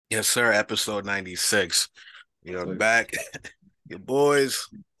Yes, sir. Episode 96. So, Back. Your boys,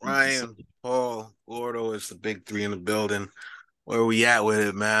 Ryan, Paul, Gordo is the big three in the building. Where we at with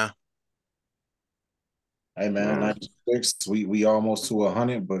it, man? hey man, Man, 96. We almost to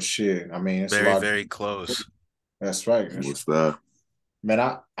 100, but shit. I mean, it's a Very, lot. very close. That's right. what's that?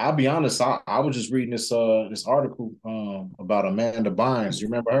 Man, I'll be honest. I was just reading this article about Amanda Bynes. You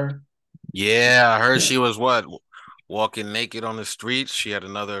remember her, Yeah, I heard she was what? Walking naked on the streets. She had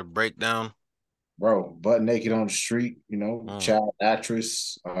another breakdown. bro? Butt naked on the street. Mm. Child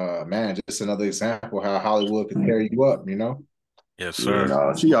actress. Man, just another example how Hollywood can carry you up. Yes, Yeah, sir.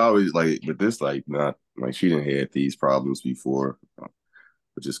 no, she always like, but this like not like she didn't had these problems before,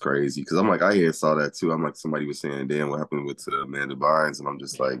 which is crazy. Because I'm like, I had saw that too. I'm like, somebody was saying, "Damn, what happened with Amanda Bynes?" And I'm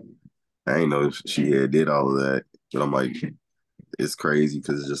just like, I ain't know if she had did all of that, but I'm like, it's crazy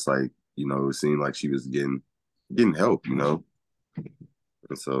because it's just like it seemed like she was getting help. And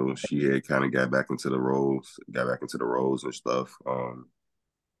so she had kind of got back into the roles and stuff.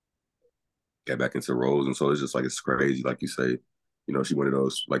 Got back into roles, and so it's just like it's crazy, like you say. She one of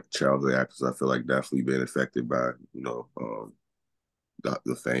those like childhood actors. I feel like definitely been affected by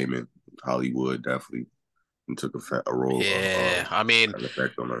the fame in Hollywood, definitely, and took a role Yeah, I mean, an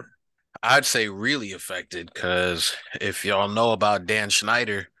effect on her. I'd say really affected because if y'all know about Dan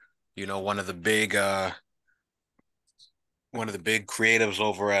Schneider, one of the big creatives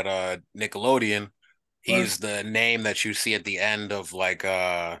over at Nickelodeon. Right. He's the name that you see at the end of like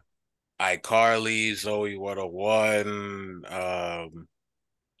iCarly, Zoe 101,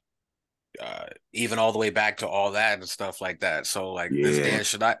 even all the way back to all that and stuff like that. So like Yeah,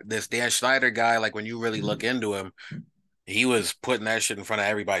 This Dan Schneider guy, like when you really look into him, he was putting that shit in front of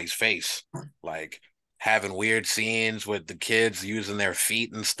everybody's face, like having weird scenes with the kids using their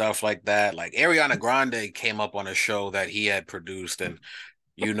feet and stuff like that. Like Ariana Grande came up on a show that he had produced, and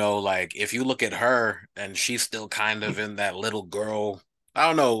like if you look at her and she's still kind of in that little girl, I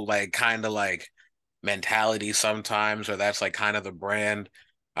don't know, like kind of like mentality sometimes, or that's like kind of the brand.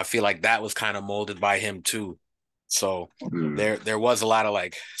 I feel like that was kind of molded by him too. So mm, there was a lot of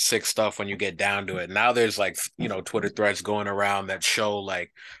like sick stuff when you get down to it. Now there's like, Twitter threads going around that show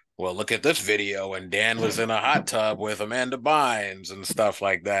like, well, look at this video and Dan was in a hot tub with Amanda Bynes and stuff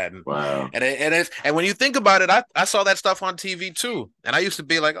like that. And wow, and when you think about it, I saw that stuff on TV too. And I used to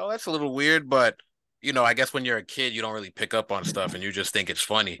be like, oh, that's a little weird, but I guess when you're a kid, you don't really pick up on stuff and you just think it's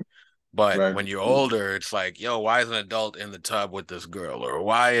funny. But Right. when you're older, it's like, yo, why is an adult in the tub with this girl? Or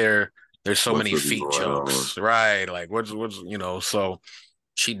why are there's so what's many really feet going on? chokes, right? Like so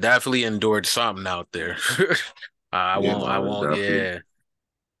she definitely endured something out there. Yeah, I no, it's won't, definitely yeah,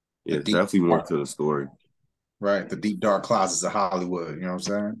 The yeah, it's deep, definitely more to the story. right. The deep dark closets of Hollywood. You know what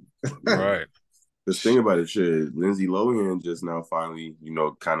I'm saying? right. This thing about it, shit, Lindsay Lohan just now finally,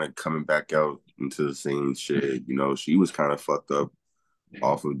 kind of coming back out into the scene. Shit, she was kind of fucked up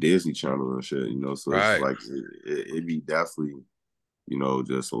off of Disney Channel and shit. So it's Right. like it be definitely,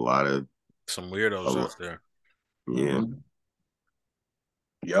 just a lot of, Some weirdos a, out there. yeah, Mhm.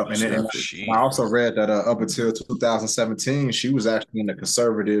 Yep, But and definitely. I she, also read that up until 2017, she was actually in the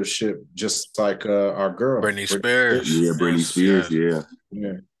conservative ship, just like our girl, Britney Britney Spears, Spears. Yeah, Britney yes, Spears, yes. yeah,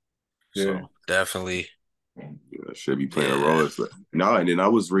 Yeah, yeah. So definitely, should be playing a yeah. role. It's like, no, and then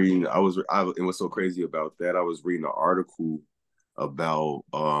and what's so crazy about that? I was reading an article about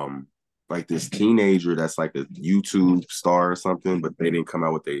like this teenager that's like a YouTube star or something, but they didn't come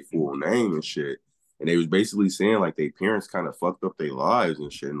out with their full name and shit. And they was basically saying like their parents kind of fucked up their lives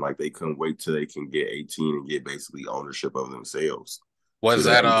and shit, and like they couldn't wait till they can get 18 and get basically ownership of themselves. So Was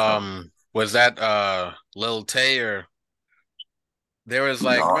that that Lil Tay, or there was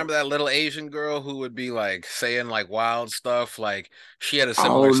like, no, remember that little Asian girl who would be like saying like wild stuff? Like she had a I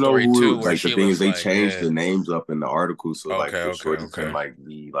similar don't know story too, who. where Like the she thing is, was they like, changed yeah, the names up in the article, so like okay, the okay, shorty can okay, like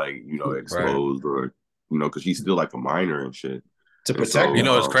be like right. exposed or because she's still like a minor and shit. To And protect You so them.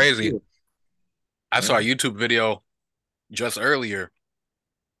 know, it's crazy. I saw a Yeah. YouTube video just earlier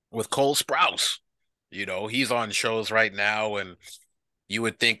with Cole Sprouse. He's on shows right now, and you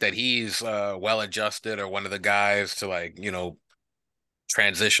would think that he's well adjusted or one of the guys to like,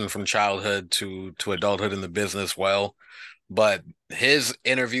 transition from childhood to adulthood in the business well. But his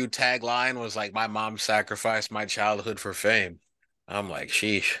interview tagline was like, "My mom sacrificed my childhood for fame." I'm like,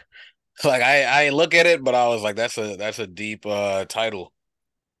 sheesh. Like I look at it, but I was like, that's a deep title.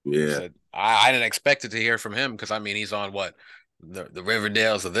 yeah, Said I didn't expect it to hear from him because I mean he's on what the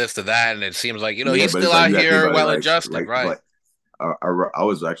Riverdales of this to that, and it seems like yeah, he's but still it's like out you got to think here about it well like adjusted, right? I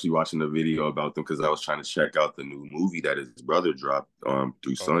was actually watching a video about them because I was trying to check out the new movie that his brother dropped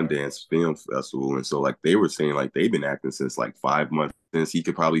through Okay. Sundance Film Festival, and so like they were saying like they've been acting since like 5 months since he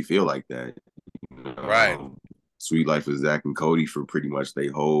could probably feel like that. Right. Sweet Life of Zach and Cody for pretty much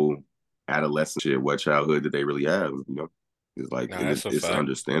their whole adolescent shit. What childhood did they really have? You know, it's like, No, and that's a it's fact.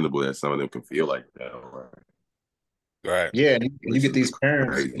 understandable that some of them can feel like that, Right. Yeah, and you which get is these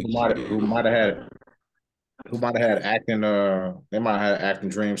parents crazy. who might have had acting they might have had acting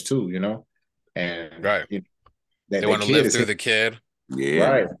dreams too, you know, and Right. that They their want to kid live is through hit the kid. Yeah,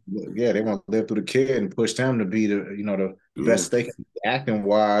 right. Yeah, they want to live through the kid and push them to be the yeah, best they can be acting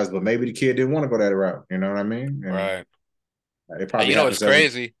wise, but maybe the kid didn't want to go that route. You know what I mean? And Right. it And probably you know it's happens every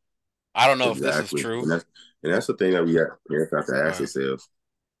crazy. I don't know if this is exactly. true. And that's the thing that we have to ask Right. ourselves.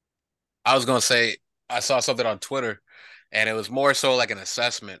 I was gonna say I saw something on Twitter, and it was more so like an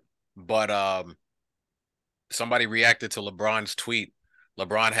assessment, but somebody reacted to LeBron's tweet.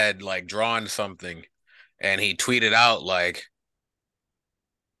 LeBron had like drawn something, and he tweeted out like,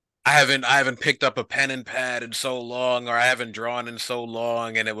 I haven't picked up a pen and pad in so long, or I haven't drawn in so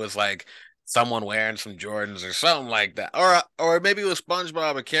long, and it was like someone wearing some Jordans or something like that, or maybe it was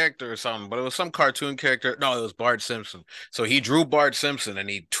SpongeBob, a character or something, but it was some cartoon character. No, it was Bart Simpson. So he drew Bart Simpson and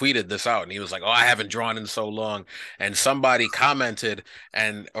he tweeted this out, and he was like, "Oh, I haven't drawn in so long," and somebody commented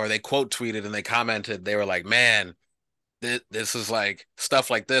or they quote tweeted and they commented, they were like, "Man, this is like stuff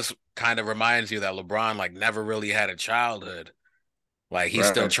like this kind of reminds you that LeBron like never really had a childhood." Like he's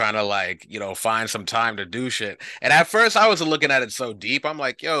still right, trying to like, find some time to do shit. And at first I wasn't looking at it so deep. I'm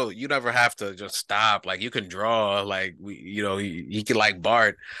like, yo, you never have to just stop. Like you can draw, like he can like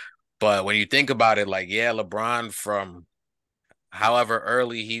Bart. But when you think about it, like, yeah, LeBron from however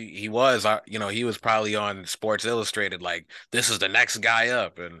early he was, he was probably on Sports Illustrated, like this is the next guy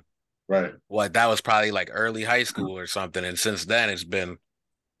up. And right. what that was probably like early high school or something. And since then it's been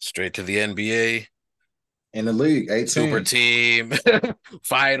straight to the NBA. In the league, Super 18. team,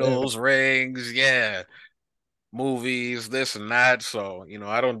 Yeah, finals, rings, yeah, movies, this and that. So,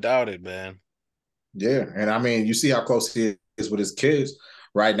 I don't doubt it, man. yeah. And I mean, you see how close he is with his kids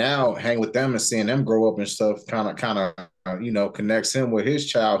right now. Hang with them and seeing them grow up and stuff, connects him with his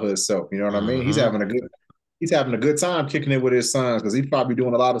childhood self. You know what I mean? Hmm. He's having a good time kicking it with his sons because he's probably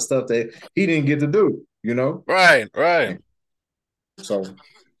doing a lot of stuff that he didn't get to do. You know, Right, right. so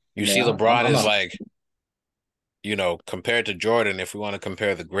You see, man, LeBron I'm is not. like, compared to Jordan, if we want to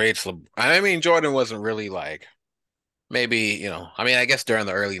compare the greats, I mean, Jordan wasn't really like maybe, I mean, I guess during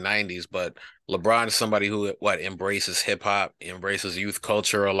the early 90s, but LeBron is somebody who embraces hip hop, embraces youth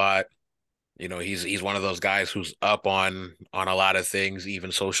culture a lot. He's one of those guys who's up on a lot of things,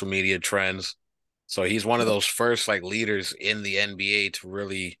 even social media trends. So he's one of those first like leaders in the NBA to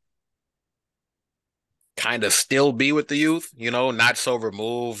really kind of still be with the youth, not so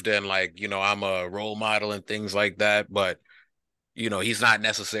removed and like, I'm a role model and things like that. But, he's not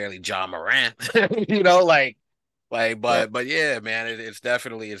necessarily John Morant, Right. but yeah, man, it's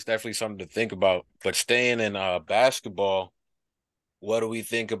definitely something to think about. But staying in basketball, what do we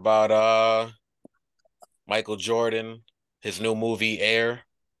think about Michael Jordan, his new movie Air?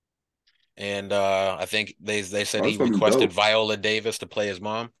 And I think they said Oh, he it's gonna be requested dope. Viola Davis to play his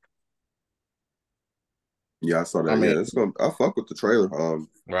mom. Yeah, I saw I that. mean, Yeah, it's gonna. I fuck with the trailer.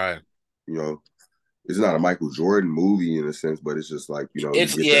 Right. You know, it's not a Michael Jordan movie in a sense, but it's just like you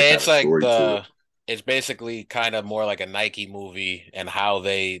It's get that yeah, kind it's of like story to it. it's basically kind of more like a Nike movie and how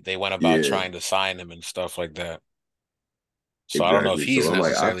they went about Yeah, trying to sign him and stuff like that. So I don't know if exactly. So he's I'm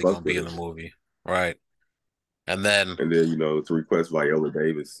like, I necessarily going fuck to be with in it. the movie. Right. And then And then to request Viola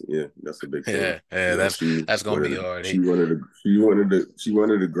Davis, yeah, that's a big thing. yeah, yeah, You know, that's she that's going one to of be the hard. she one of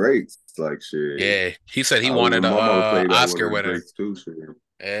the greats. Like shit, Yeah, he said he I remember wanted a my mama played one Oscar of the winner. greats too. Shit.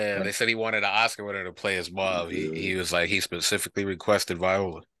 Yeah, they said he wanted an Oscar winner to play his mom. He Yeah, was like he specifically requested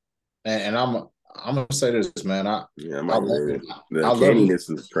Viola. and I'm gonna say this, man. yeah, I I might love man. it. The I love it, uncanniness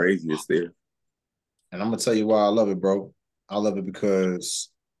is crazy. It's there. and I'm gonna tell you why I love it, bro. I love it because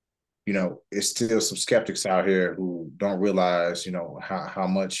it's still some skeptics out here who don't realize, how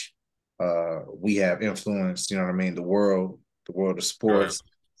much we have influenced, you know what I mean, the world of Right. sports,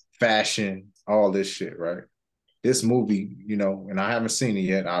 fashion, all this shit, right? This movie, and I haven't seen it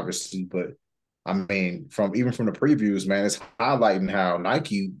yet, obviously, but I mean, from the previews, man, it's highlighting how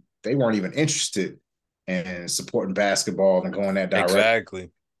Nike, they weren't even interested in supporting basketball and going that direct,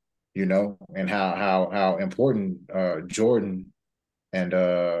 Exactly. and how important Jordan and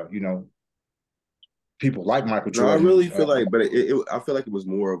people like Michael No, I Jordan. really feel like, but I feel like it was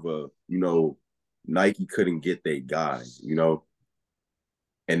more of a Nike couldn't get their guy,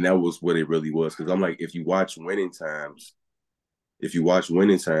 and that was what it really was. Because I'm like, if you watch Winning Times, if you watch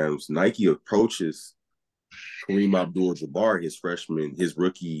Winning Times, Nike approaches Kareem Abdul-Jabbar his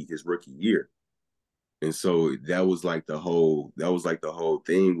rookie year. And so that was like the whole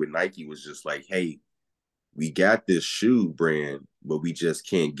thing with Nike was just like, hey, we got this shoe brand, but we just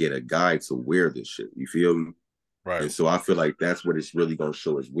can't get a guy to wear this shit. You feel me? Right. And so I feel like that's what it's really gonna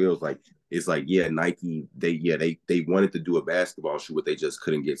show as well. It's like, yeah, Nike, they wanted to do a basketball shoe, but they just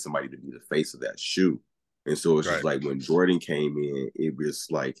couldn't get somebody to be the face of that shoe. And so it's just like when Jordan came in, it was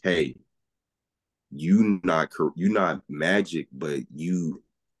like, hey, you not Magic, but you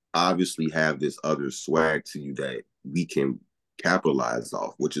obviously have this other swag to you that we can capitalize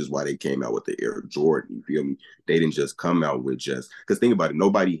off, which is why they came out with the Air Jordan. You feel me? They didn't just come out with because think about it,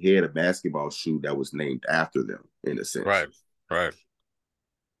 nobody had a basketball shoe that was named after them in a sense. Right.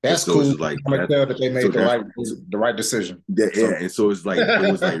 That's so cool. It's like I'm tell that they made the right decision. Yeah, and so it's like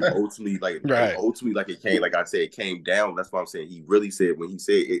it was like ultimately it came, like I said, it came down. That's what I'm saying. He really said when he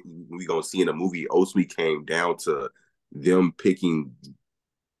said it, we gonna see in the movie, it ultimately came down to them picking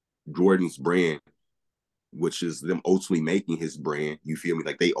Jordan's brand, which is them ultimately making his brand. You feel me?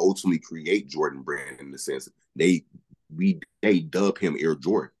 Like they ultimately create Jordan brand in the sense they dub him Air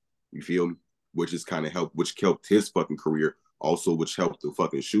Jordan. You feel me? Which is kind of which helped his fucking career, also which helped the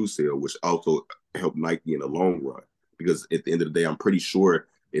fucking shoe sale, which also helped Nike in the long run. Because at the end of the day, I'm pretty sure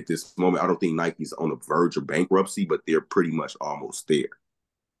at this moment, I don't think Nike's on the verge of bankruptcy, but they're pretty much almost there.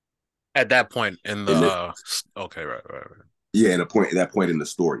 At that point in the okay, right. Yeah, and at that point in the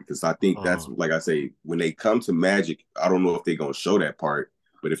story, because I think that's like I say, when they come to Magic, I don't know if they're gonna show that part,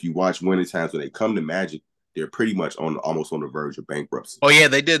 but if you watch Winning Times, when they come to Magic, they're pretty much almost on the verge of bankruptcy. Oh yeah,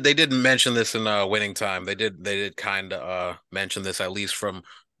 they did mention this in Winning Time. They did kind of mention this, at least from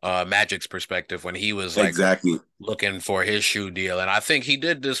Magic's perspective, when he was like exactly looking for his shoe deal, and I think he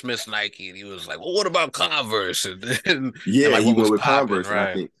did dismiss Nike, and he was like, "Well, what about Converse?" And like he went with popping, Converse, right? And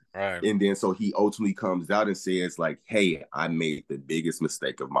I think, right. And then so he ultimately comes out and says like, "Hey, I made the biggest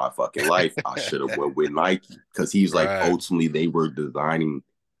mistake of my fucking life. I should have went with Nike," because he's like, ultimately they were designing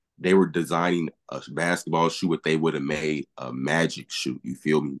a basketball shoe, but they would have made a Magic shoe. You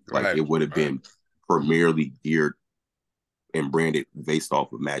feel me? Like it would have been primarily geared and branded based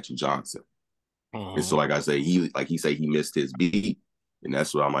off of Magic Johnson. And so, like I say, he missed his beat, and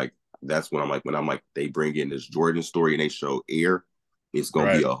that's what I'm like. That's when I'm like, they bring in this Jordan story and they show Air, it's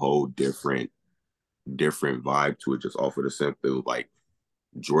gonna be a whole different vibe to it, just off of the simple like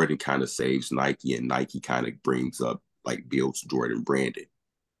Jordan kind of saves Nike and Nike kind of brings up like builds Jordan branded,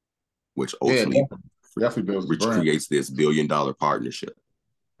 which ultimately definitely builds which creates this $1 billion partnership.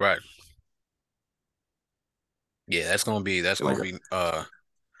 Right. Yeah, that's gonna be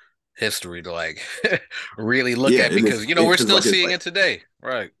history to like really look at, because we're still seeing it today.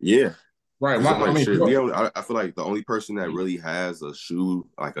 Right. Yeah. Right. I feel like the only person that really has a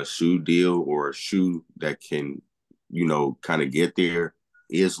shoe deal or a shoe that can, kind of get there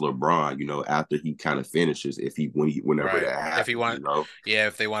is LeBron, after he kind of finishes, whenever that happens.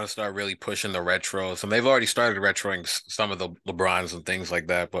 If they want to start really pushing the retros, and they've already started retroing some of the LeBrons and things like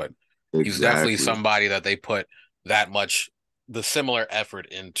that, but he's definitely somebody that they put that much the similar effort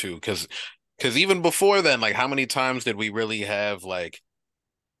into, because even before then, like how many times did we really have like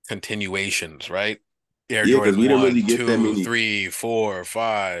continuations, right? Air Jordan we didn't 1, really get 2, that many. 3, 4,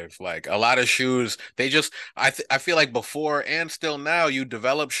 5. Like a lot of shoes, they just I feel like before and still now you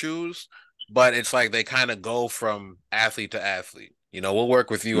develop shoes, but it's like they kind of go from athlete to athlete. We'll work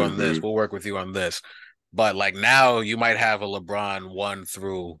with you on this. We'll work with you on this. But like now you might have a LeBron 1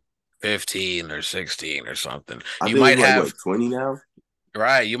 through 15 or 16 or something. You might have 20 now.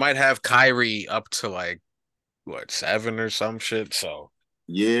 Right. You might have Kyrie up to like 7 or some shit. So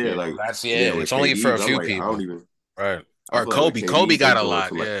like that's it's only for a few people. I don't even right. Or Kobe. Kobe got a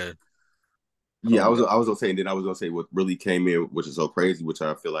lot. Yeah. Yeah, I was gonna say, and then I was gonna say what really came in, which is so crazy, which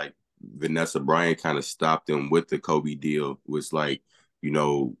I feel like Vanessa Bryant kind of stopped them with the Kobe deal, was like,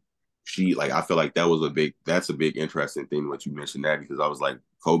 she like I feel like that's a big interesting thing what you mentioned that, because I was like,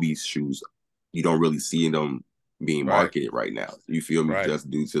 Kobe's shoes, you don't really see them being marketed right now. You feel me? Just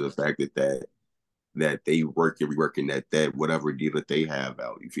due to the fact that they reworking that whatever deal that they have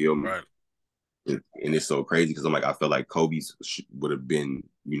out. You feel me? Right. And it's so crazy because I'm like, I feel like Kobe's would have been,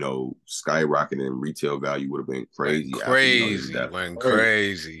 skyrocketing, and retail value would have been crazy. Went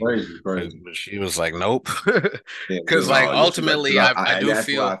crazy. She was like, nope. Because ultimately, I do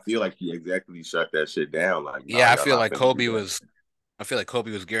feel. I feel like he exactly shut that shit down. Like, I feel like Kobe was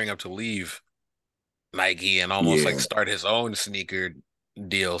gearing up to leave Nike and almost like start his own sneaker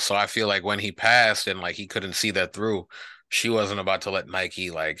deal. So I feel like when he passed and like he couldn't see that through, she wasn't about to let Nike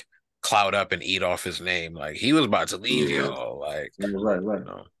like clout up and eat off his name. Like he was about to leave Yeah. y'all. Like, Right. you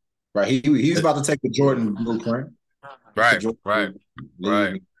know. Right. He's about to take the Jordan blueprint. The Right, Jordan right,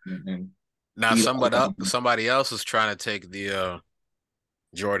 blueprint, right. leave and Now eat all that. somebody else is trying to take the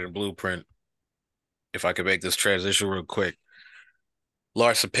Jordan blueprint. If I could make this transition real quick.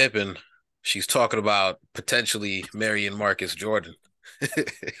 Larsa Pippen, she's talking about potentially marrying Marcus Jordan.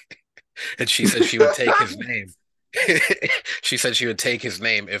 And she said she would take his name. She said she would take his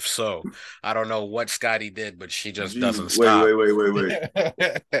name if so. I don't know what Scotty did, but she just Jeez, doesn't wait, stop. wait, wait, wait, wait.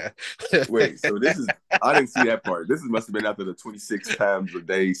 Wait, so this is I didn't see that part. This must have been after the 26 times a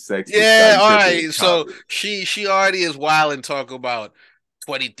day sex with Yeah, Scottie all Pippen right. in So college. she already is wild and talk about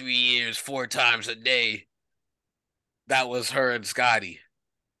 23 years, 4 times a day. That was her and Scotty.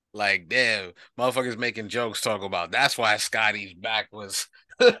 Like, damn, motherfuckers making jokes talk about that's why Scotty's back was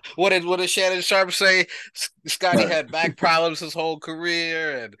what did Shannon Sharp say? Scotty Right. had back problems his whole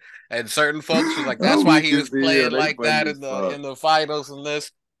career, and certain folks was like that's I'm why weak he was as hell. playing They like funny that as fuck. in the finals and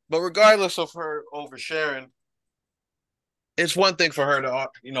this. But regardless of her oversharing, it's one thing for her to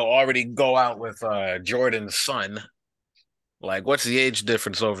already go out with Jordan's son. Like, what's the age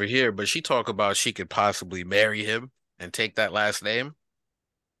difference over here? But she talk about she could possibly marry him and take that last name,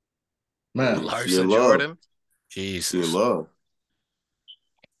 Man. She Larsa in love. Jordan. She in Jesus, love.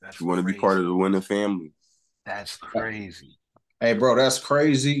 that's She want to be part of crazy. the winning family. That's crazy. Hey, bro, that's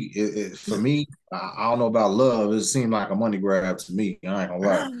crazy. For me, I don't know about love. It seemed like a money grab to me. I ain't gonna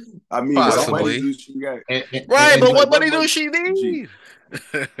lie. I mean, Because what money Possibly. do she got? Right, and but It's like what what money do money? she Gee, need?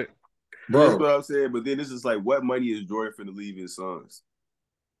 that's bro, what I'm saying. But then this is like, what money is Jordan finna leave his sons?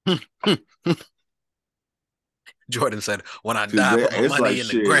 Jordan said, "When I Because die, I put my it's like money in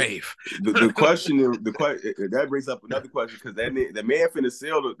the shit. grave." The question that brings up another question because the man finna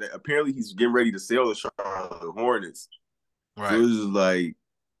sell apparently he's getting ready to sell the Charlotte Hornets. So Right. it's just like,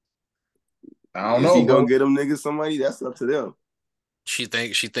 I don't is know, he gonna bro. get them niggas somebody? That's up to them. She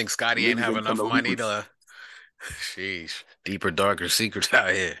thinks Scotty ain't Niggas have ain't come enough no money hoopers. to. Sheesh, deeper, darker secrets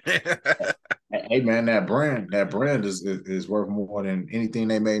out here. Hey, man, that brand is worth more than anything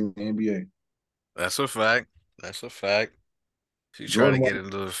they made in the NBA. That's a fact. That's a fact. She's trying to Jordan, get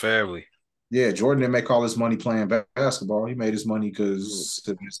into the family yeah, Jordan didn't make all his money playing basketball. He made his money because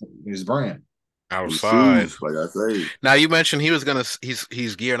his brand. Them outside. shoes, like I say. Now you mentioned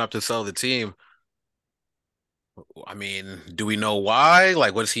he's gearing up to sell the team. I mean, do we know why?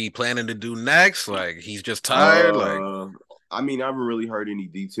 Like, what's he planning to do next? Like, he's just tired. Like, Uh, I mean, I haven't really heard any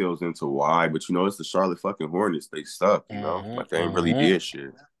details into why, but it's the Charlotte fucking Hornets. They stuck, like they ain't really mhm. did shit.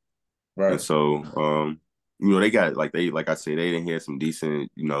 And Right. so, they got like I say, they didn't had some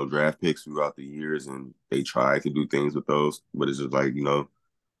decent, draft picks throughout the years, and they tried to do things with those, but it's just like,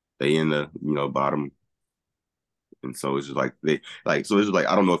 they in the bottom, and so it's just like so it's just like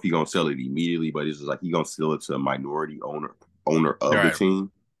I don't know if he gonna sell it immediately, but it's just like he gonna sell it to a minority owner of the Right,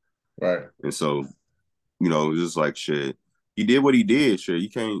 team, Right. and so it's just like shit. He did what he did, shit. You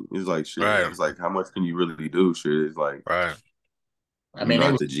can't. It's like shit. right, It's like how much can you really do, shit? It's like right. I you're mean,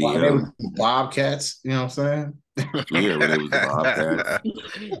 not the they GM. was Bobcats. You know what I'm saying? Yeah, when it was the Bobcats.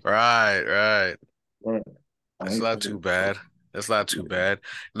 Right, right. Right. That's not too bad. That's not too bad.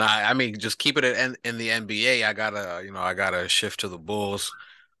 Nah, I mean, just keep it in the NBA. I gotta shift to the Bulls.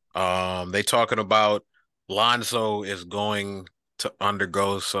 They talking about Lonzo is going to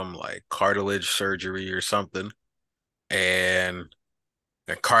undergo some like cartilage surgery or something, and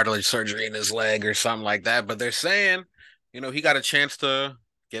a cartilage surgery in his leg or something like that. But they're saying, he got a chance to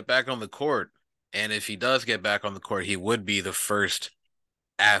get back on the court, and if he does get back on the court, he would be the first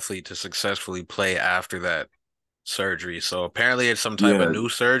athlete to successfully play after that surgery. So apparently it's some type of Yeah, new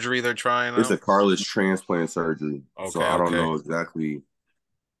surgery they're trying it's a out. cartilage transplant surgery. So Okay, I don't okay. know exactly.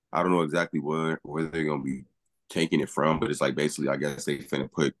 I don't know exactly where they're gonna be taking it from, but it's like basically, I guess they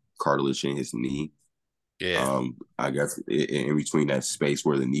finna put cartilage in his knee. Yeah, I guess in between that space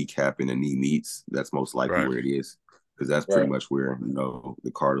where the kneecap and the knee meets, that's most likely right, where it is, because that's pretty Right. much where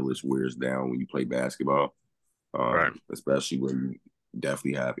the cartilage wears down when you play basketball, right. especially where you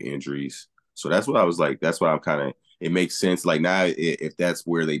definitely have injuries. So that's what I was like. That's why I'm kind of. It makes sense. Like now, if that's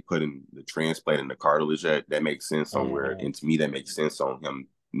where they put in the transplant and the cartilage, that makes sense somewhere. Mhm. And to me, that makes sense on him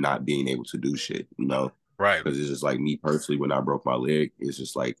not being able to do shit. Right. Because it's just like me personally, when I broke my leg, it's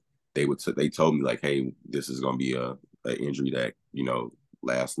just like they told me like, hey, this is gonna be a injury that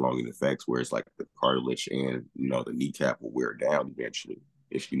lasts long in effects, where it's like the cartilage and the kneecap will wear down eventually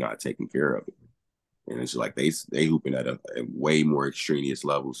if you're not taking care of it. And it's just like they hooping at a way more extraneous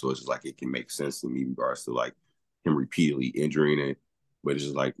level, so it's just like it can make sense to me in regards to like him repeatedly injuring it. But it's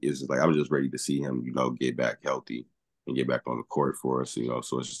just like I'm just ready to see him, get back healthy. and get back on the court for us,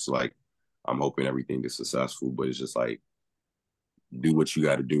 So it's just like I'm hoping everything is successful, but it's just like do what you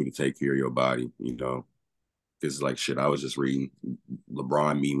got to do to take care of your body. It's like shit. I was just reading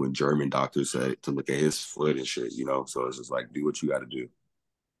LeBron meeting with German doctors said to look at his foot and shit. So it's just like do what you got to do.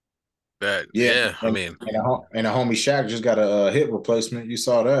 Yeah, I mean, and a homie Shaq just got a hip replacement. You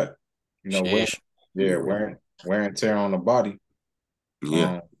saw that, sheesh. wear and tear on the body.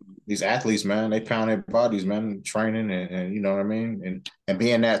 Yeah, these athletes, man, they pound their bodies, man, training and you know what I mean, and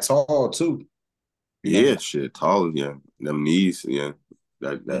being that tall too. Shit, tall, yeah, them knees, yeah,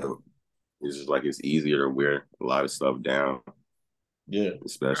 that it's just like it's easier to wear a lot of stuff down, yeah,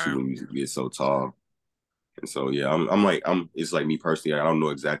 especially when you get so tall. And so yeah, I'm it's like me personally, I don't know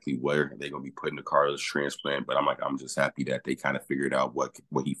exactly where they're gonna be putting the cartilage transplant, but I'm just happy that they kind of figured out what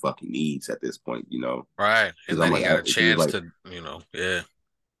he fucking needs at this point, Right. And Because then I'm he like, got a because chance like to, yeah.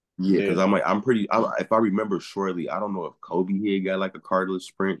 yeah, because I'm like if I remember shortly, I don't know if Kobe had got like a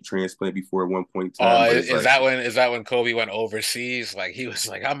cartilage transplant before at one point in time, but it's Is like that when Kobe went overseas? Like he was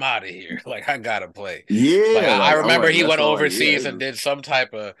like, I'm out of here. Like I gotta play. Like yeah, I like I'm remember like he that's went all like overseas and yeah, did some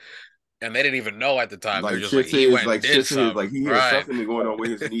type of, and they didn't even know at the time. They were like just like he went and did shit to his like something. he had Right. something going on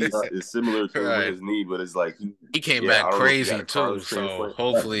with his knees. It's similar thing with Right. his knee, but it's like He came yeah, back I don't know if he got crazy a too. cartilage So transplant.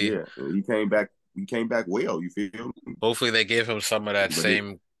 hopefully, Yeah, and he came back. He came back well. You feel me? hopefully they give him some of that But it,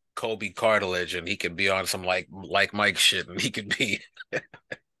 same Kobe cartilage and he could be on some like Mike shit and he could be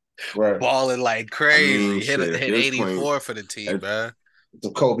right. balling like I mean, crazy. shit. At Hit this point, 84 for the team, at, man.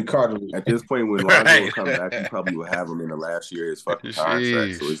 So Kobe Carter. at this point, when Lonzo Right. come back, he probably will have him in the last year of his fucking contract.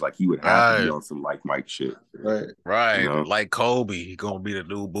 So Sheesh. it's like he would have to be Right. on some like Mike shit. Right. You Right. know? Like Kobe, he gonna be the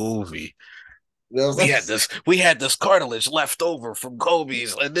new movie. You know We had this cartilage left over from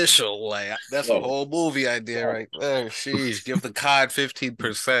Kobe's initial. Like that's a whole movie idea right there. Sheesh. Give the COD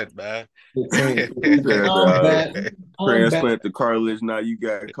 15%, man. I'm back. I'm back. Transplant the cartilage. Now you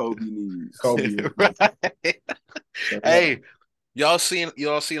got Kobe knees. Kobe. Right. Hey, y'all seen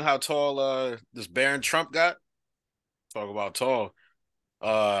how tall this Baron Trump got? Talk about tall.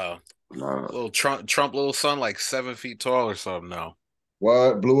 Uh Nah. little Trump little son, like 7 feet tall or something now.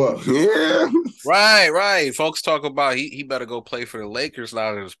 What blew up? Yeah. Right. Folks talk about he better go play for the Lakers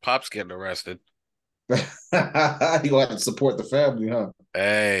now that his pop's getting arrested. You gonna have to support the family, huh?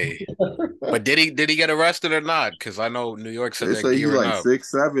 Hey. But did he get arrested or not? Because I know New York said They they're say he gearing like up.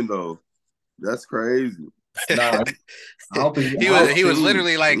 6'7" though. That's crazy. Nah, I don't think he was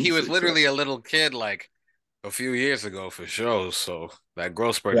literally like He's he was 6'7". literally a little kid like a few years ago for sure. So that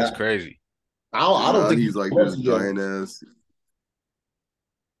growth spurt is yeah. crazy. I don't Now think he's he's like this arrested yet. giant ass.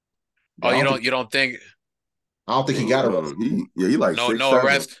 Oh, I don't think you don't think he got arrested. He like no 6'7".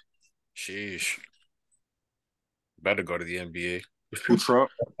 arrest? Sheesh. Better go to the NBA.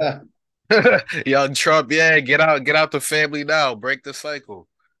 Trump. Young Trump, yeah, get out the family now. Break the cycle.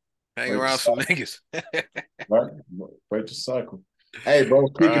 Hang Break the around some cycle, niggas. right? Break the cycle. Hey, bro.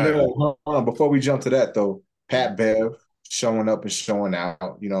 Speaking of Right. that, hold on, before we jump to that though, Pat Bev showing up and showing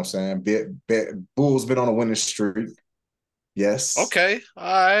out. You know what I'm saying? Bulls been on a winning streak. Yes. Okay. All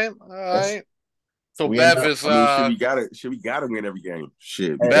Yes. right. So We in that. I mean, should we gotta win every game?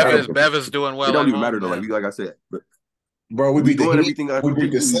 Shit, we Hey, gotta hey, win. Bev is doing It well don't at even home matter though. now. Like I said, but bro, we we beat the doing Heat. everything I We beat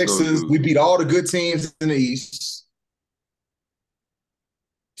think the we need to Sixers. do. We beat all the good teams in the East.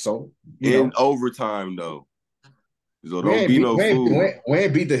 So, In overtime though. So we don't ain't be beat no we ain't, we fool. ain't, we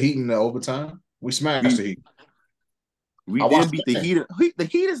ain't beat the Heat in the overtime. We smashed the We Heat. we I didn't watched beat the the game. Heat. The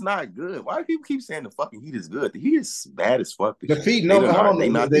Heat is not good. Why do people keep saying the fucking Heat is good? The Heat is bad as fuck The this year. Heat number. Hold They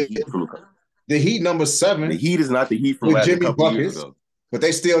on. not the Heat from The Heat number the 7 Heat is not the Heat from with last a Jimmy couple years buckets, ago. but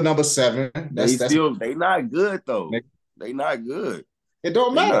they still number 7. That's They not good though. They not good. it.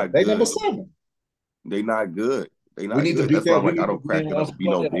 Don't They matter. not They number good. 7. They not good. They We not need to good. beat That's why that. I'm We like I need to don't beat crack them it up once to be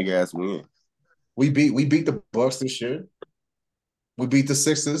no playoff. big ass win. We beat the Bucks this year. We beat the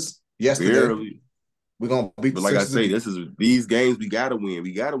Sixers yesterday. Barely. We're gonna beat the But like I Sixers say, again. these games we gotta win.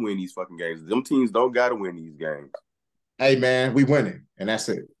 We gotta win these fucking games. Them teams don't gotta win these games. Hey man, we winning, and that's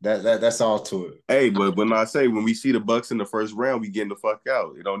it. That's all to it. Hey, but when I say when we see the Bucks in the first round, we getting the fuck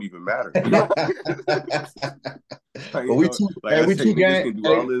out. It don't even matter. Like, But like I we say, two niggas games. can do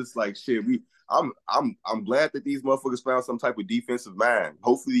Hey, all this like shit. I'm glad that these motherfuckers found some type of defensive mind.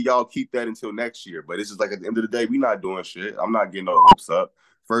 Hopefully y'all keep that until next year. But it's just like at the end of the day, we not doing shit. I'm not getting no hopes up.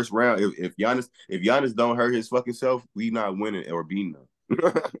 First round, if Giannis don't hurt his fucking self, we not winning or beating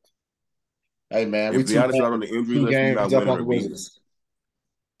them. hey man, If Giannis not on the injury two list, we not games up winning on or the beating them. Wizards.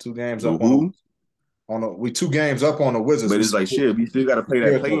 2 games The up who? we 2 games up on the Wizards. But We it's like shit. We still got to play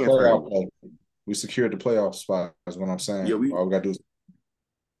that secured the play-in playoff tournament. play. We secured the playoff spot. Is what I'm saying. Yeah, All we gotta do is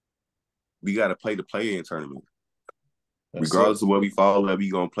we got to play the play-in tournament. Regardless of what we fall at, we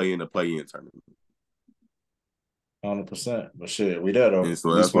gonna play in the play-in tournament. 100%. But shit, we there though. And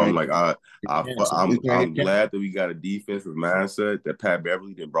so that's why I'm like, I'm glad that we got a defensive mindset that Pat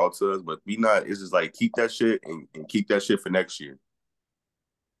Beverly did brought to us, but we not. It's just like keep that shit and keep that shit for next year.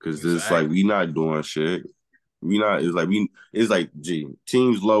 Because it's like we not doing shit. We not. It's like gee,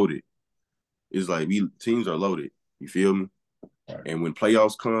 teams loaded. It's like teams are loaded. You feel me? Right. And when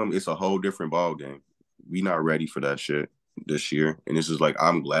playoffs come, it's a whole different ball game. We not ready for that shit this year. And it's just like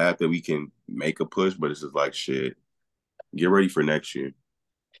I'm glad that we can make a push, but it's just like shit. Get ready for next year.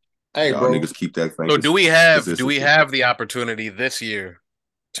 Hey, y'all bro. Niggas keep that thing. So do we have the opportunity this year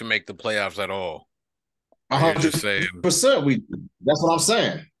to make the playoffs at all? 100%. That's what I'm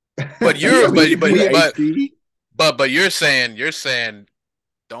saying. But you're saying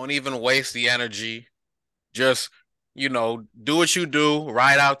don't even waste the energy. Just, do what you do,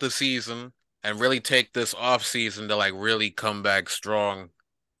 ride out the season, and really take this off season to like really come back strong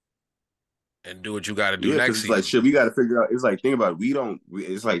and do what you got to do next season. Like shit, we got to figure out. It's like think about it.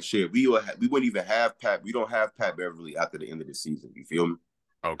 It's like shit. We wouldn't even have Pat. We don't have Pat Beverly after the end of the season. You feel me?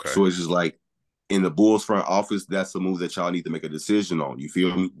 Okay. So it's just like in the Bulls front office, that's a move that y'all need to make a decision on. You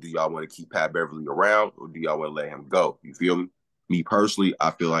feel me? Do y'all want to keep Pat Beverly around or do y'all want to let him go? You feel me? Me personally,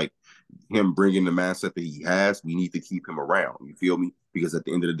 I feel like him bringing the mindset that he has, we need to keep him around. You feel me? Because at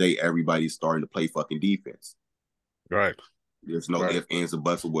the end of the day, everybody's starting to play fucking defense. Right. There's no ifs, ands, or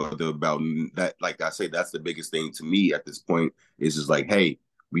buts or whether about that. Like I say, that's the biggest thing to me at this point. Is just like, hey,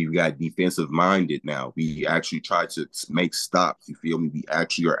 we've got defensive minded now. We actually try to make stops. You feel me? We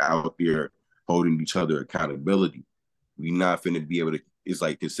actually are out there holding each other accountability. We not finna be able to. It's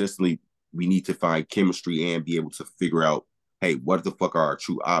like consistently, we need to find chemistry and be able to figure out, hey, what the fuck are our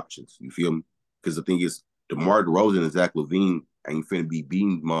true options? You feel me? Because the thing is, DeMar DeRozan and Zach LaVine ain't finna be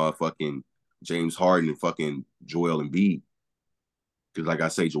beating motherfucking James Harden and fucking Joel Embiid. Because like I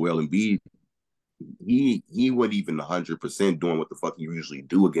say, Joel Embiid, he wasn't even 100% doing what the fuck he usually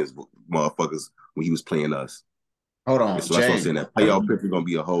do against motherfuckers when he was playing us. Hold on, and so James, that's what I'm saying. That playoff picture gonna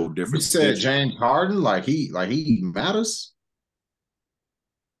be a whole different. You said picture. James Harden, like he matters.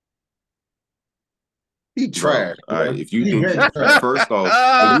 He trash. If you think first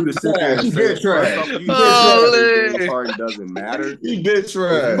off, you to sit there and say James Harden doesn't matter. He did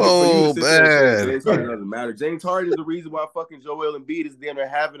trash. Oh man, James Harden doesn't matter. James Harden is the reason why fucking Joel Embiid is there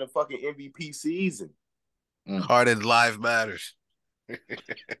having a fucking MVP season. Harden's life matters.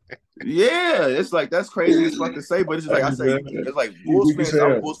 Yeah, it's like that's crazy as fuck to say, but it's just like I say, it's like Bulls fans.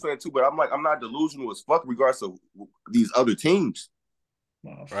 I'm a Bulls fan too, but I'm not delusional as fuck regards to these other teams.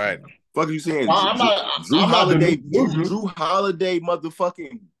 Right. Fuck are you saying? Drew Holiday,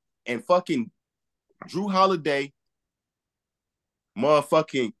 motherfucking, and fucking Drew Holiday,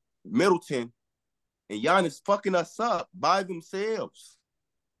 motherfucking Middleton, and Giannis fucking us up by themselves.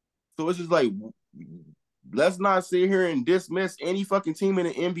 So it's just like, let's not sit here and dismiss any fucking team in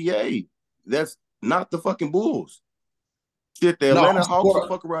the NBA. That's not the fucking Bulls. Shit, the Atlanta Hawks will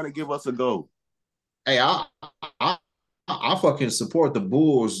fuck around and give us a go. Hey, I fucking support the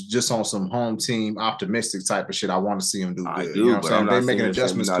Bulls just on some home team optimistic type of shit. I want to see them do good. I do, you know what but I'm saying? They making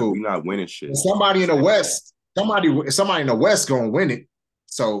adjustments. Cool. We're not winning shit. Somebody in the West, somebody in the West gonna win it.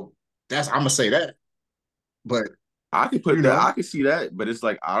 So I'm gonna say that. But I can put that. I can see that, but it's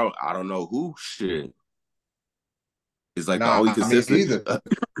like I don't know who shit. It's like the only consistent either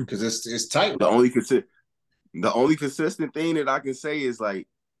because it's tight. The only consistent thing that I can say is like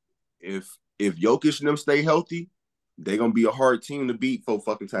if Jokic and them stay healthy, they're gonna be a hard team to beat 4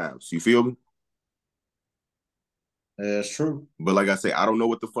 fucking times. You feel me? That's true. But like I say, I don't know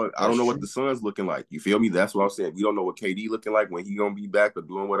what the fuck. I don't know what the Suns looking like. You feel me? That's what I'm saying. We don't know what KD looking like when he gonna be back or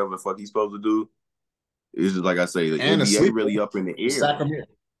doing whatever the fuck he's supposed to do. It's just like I say, the NBA really up in the air.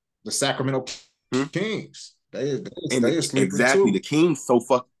 The Sacramento Kings. They exactly too. The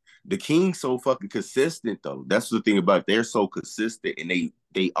Kings so fucking consistent though. That's the thing about it. They're so consistent and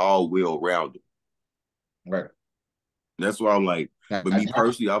they all well rounded. Right. That's why I'm like, but me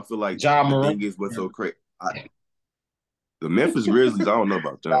personally, I feel like the thing is what's so crazy. The Memphis Grizzlies, I don't know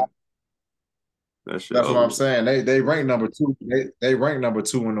about them. That's what I'm saying. They rank number 2. They rank number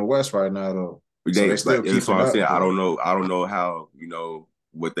 2 in the West right now though. That's what I'm saying. I don't know how,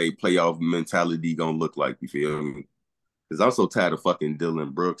 what they playoff mentality gonna look like, you feel me? Because I'm so tired of fucking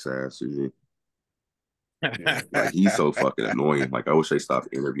Dylan Brooks ass. Like he's so fucking annoying. Like I wish they stopped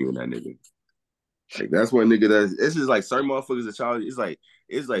interviewing that nigga. Like that's one nigga it's just like certain motherfuckers a child.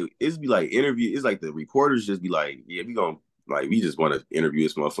 It's be like interview. It's like the reporters just be like, yeah, we just want to interview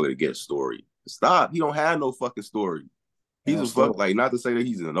this motherfucker to get a story. Stop. He don't have no fucking story. He's a Let's fuck, go. like, not to say that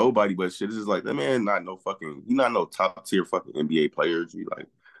he's a nobody, but shit, it's just like that man not no fucking, he not no top tier fucking NBA players. He like,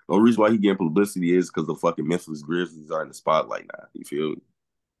 the only reason why he getting publicity is because the fucking Memphis Grizzlies are in the spotlight now. You feel me?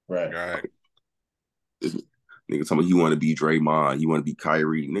 Right. Right. This nigga talking about you want to be Draymond, you want to be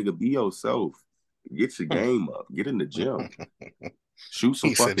Kyrie. Nigga, be yourself. Get your game up. Get in the gym. Shoot some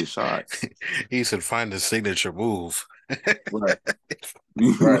He said fucking shots. he said find the signature move. Right.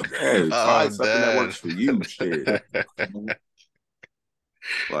 Right. Hey, Oh, find something that Dad. works for you. Shit.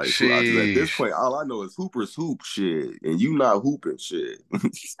 Like, because at this Sheesh. point, all I know is Hooper's hoop shit, and you not hooping shit.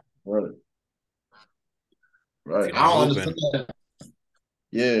 Right. If Right. you're I not don't hooping, understand.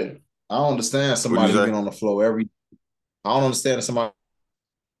 Yeah. I don't understand What'd you somebody who say? get on the floor every. I don't understand somebody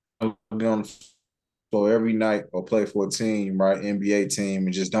who get on the floor every night or play for a team, right? NBA team,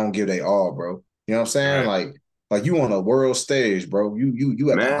 and just don't give they all, bro. You know what I'm saying? right? Like you on a world stage, bro.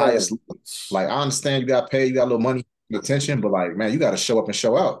 You at the highest Man, level. Like I understand you got paid, you got a little money, attention, but like, man, you got to show up and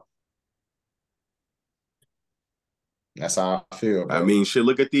show out. That's how I feel, I bro. mean, shit.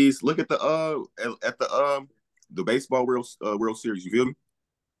 Look at these. Look at the baseball World Series. You feel me?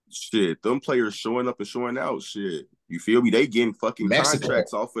 Shit, them players showing up and showing out. Shit, you feel me? They getting fucking Mexico,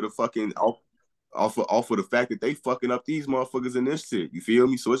 contracts off of the fucking off of the fact that they fucking up these motherfuckers in this shit. You feel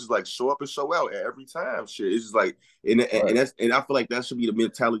me? So it's just like show up and show out at every time. Shit, it's just like right? and I feel like that should be the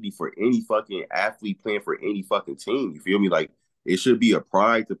mentality for any fucking athlete playing for any fucking team. You feel me? Like it should be a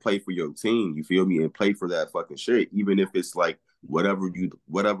pride to play for your team. You feel me? And play for that fucking shit, even if it's like whatever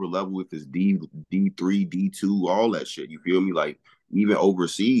level, if it's D3, D2, all that shit. You feel me? Like even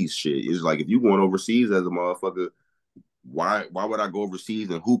overseas shit. It's like if you going overseas as a motherfucker, why would I go overseas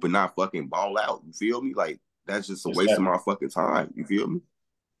and hoop and not fucking ball out? You feel me? Like that's just a waste of Exactly. my fucking time. You feel me?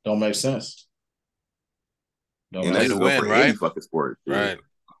 Don't make sense. Don't And make that Play to just go sense. win, for any right? fucking sport. Yeah. Right.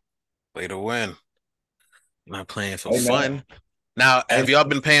 Play to win. Not playing for Hey man, fun. Now, hey, have y'all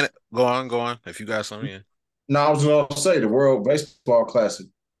been paying? Go on, go on. If you got something, yeah. no, I was gonna say the World Baseball Classic.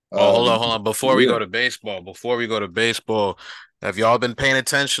 Oh, hold on, The hold on. Yeah. Before we go to baseball, have y'all been paying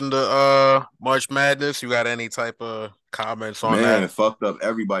attention to March Madness? You got any type of comments on that? Man, fucked up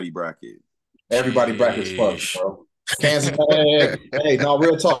everybody bracket. everybody brackets fucked, Jeez. bro. Kansas, hey, no,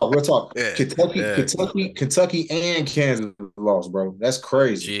 real talk, real talk. Yeah, Kentucky, yeah. Kentucky, Kentucky, and Kansas lost, bro. That's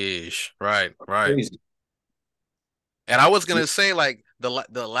crazy. Jeez. Right, right. Crazy. And I was gonna say like the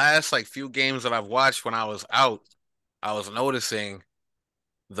last like few games that I've watched when I was out, I was noticing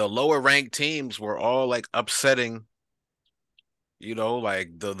the lower ranked teams were all like upsetting, like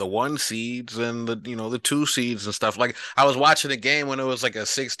the one seeds and the two seeds and stuff. Like I was watching a game when it was like a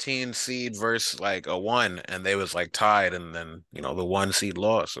 16 seed versus like a one, and they was like tied, and then the one seed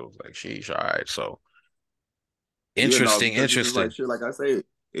lost. So it was like, sheesh, all right. So Yeah, no, interesting, because it's just like interesting. shit. Like I say,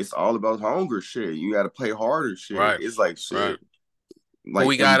 it's all about hunger shit. You got to play harder shit. Right, It's like right. shit. Who Like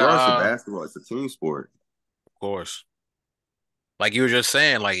we and got? regardless of basketball, it's a team sport. Of course, like you were just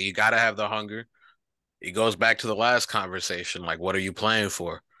saying, like you gotta have the hunger. It goes back to the last conversation. Like, what are you playing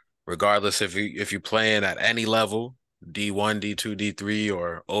for? Regardless if you're playing at any level, D1, D2, D3,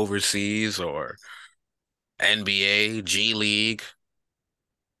 or overseas, or NBA, G League,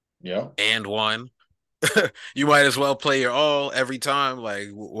 Yeah, and one, you might as well play your all every time. Like,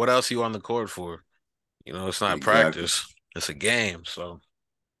 what else you on the court for? It's not Exactly. practice; it's a game. So, oh,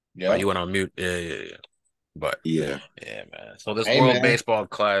 yeah. you went on mute. Yeah, yeah, yeah. But Yeah. yeah, man. So this Hey World man, Baseball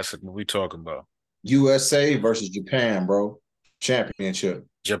Classic, what we talking about? USA versus Japan, bro. Championship.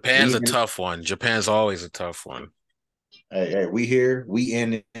 Japan's We a in, tough one. Japan's always a tough one. hey, we here. We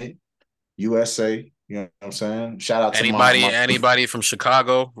in it. USA. You know what I'm saying? Shout out to Anybody, my anybody from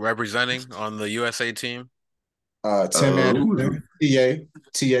Chicago representing on the USA team? Tim Who Anderson,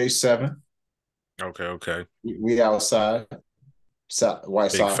 TA 7. Okay, okay. We outside.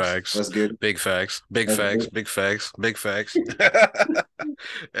 White Big Sox. facts. Let's get it. Big facts. Big Let's get facts. it. Big facts. Big facts.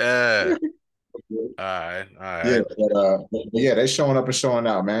 Yeah. All right. All Yeah, right. but yeah, they showing up and showing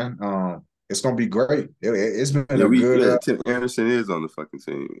out, man. It's gonna be great. It's been Yeah, a good Tim Anderson is on the fucking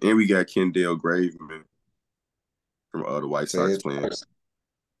team, and we got Kendall Graveman from the White say Sox it. playing. Let's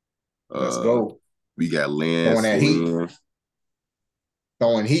Uh, go. we got Throwing Lance that heat, Lynn.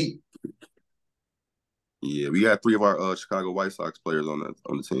 throwing heat. Yeah, we got three of our Chicago White Sox players on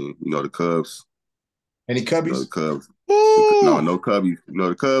the team. The Cubs. Any The cubbies? Cubs. Woo! No Cubbies.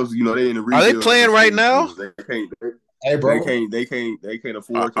 The Cubs. They in the Are they rebuild of the playing right city. now? They can't. Hey, bro. They can't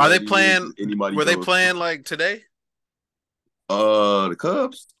afford to Are they let playing? anybody Were they go. playing like today? The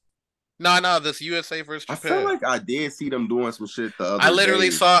Cubs. No, this USA versus I feel Japan. like I did see them doing some shit the I other literally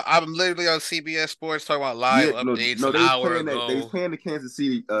day. saw. I'm literally on CBS Sports talking about live Yeah, no, updates no, an they was hour playing that. They was ago. playing the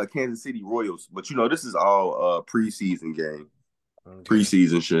Kansas City Royals. But this is all preseason game, Okay.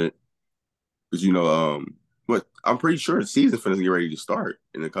 preseason shit. Because but I'm pretty sure the season's finna get ready to start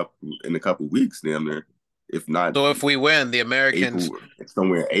in a couple weeks, damn near, if not So if we win, the Americans, April,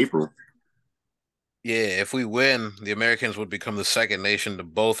 somewhere in April. yeah, if we win, the Americans would become the second nation to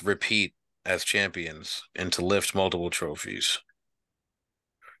both repeat as champions and to lift multiple trophies.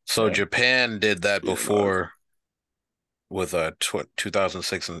 So Yeah. Japan did that Yeah, no, before with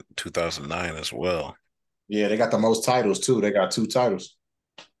 2006 and 2009 as well. Yeah, they got the most titles too. They got 2 titles.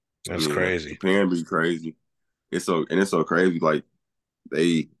 That's yeah, crazy. Japan be crazy. It's so crazy. Like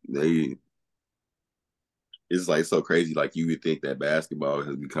they it's like so crazy. Like you would think that basketball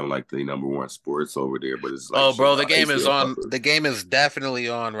has become like the number one sports over there, but it's like Oh, shit. bro, Nah, the they game is still on. fuck with. The game is definitely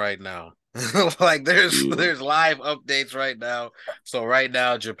on right now. Like Yeah, there's live updates right now. So right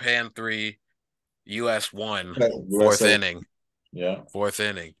now, Japan 3, US 1, fourth USA. inning. Yeah. Fourth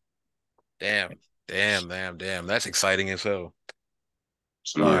inning. Damn. Damn. That's exciting as hell.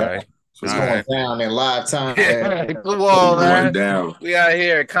 All yeah. Yeah. right. So All It's yeah, going right. down in live time. Yeah, come it's on, going man. down. We out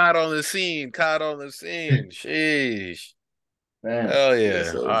here caught on the scene. Caught on the scene. Sheesh. Man. Hell Yeah, yeah.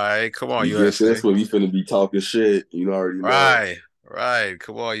 All so right. Come on, you get USA. this when we finna be talking shit. You already know. Right. Right.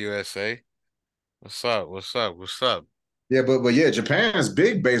 Come on, USA. What's up? What's up? What's up? Yeah, but yeah, Japan is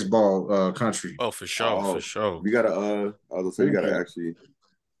big baseball country. Oh, for sure, for Oh, sure. we gotta I was gonna say we gotta Okay. actually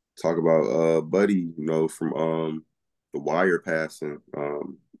talk about Buddy, from the wire passing.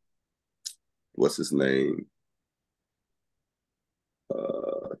 What's his name?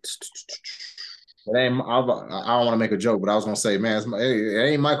 Uh It ain't, I don't want to make a joke, but I was gonna say, man,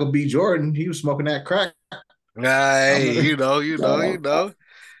 it ain't Michael B. Jordan. He was smoking that crack. I'm Hey, the, uh,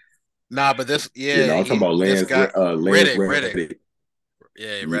 Nah, but this, yeah, yeah, no, I'm talking about this guy, Lance Riddick. Reddick.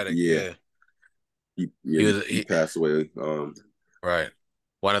 Yeah, Riddick. Yeah, Yeah, yeah, he was he he passed away. right.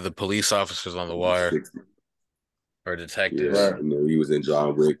 One of the police officers on the He was wire 60. or Yeah, detectives. right, and then he was in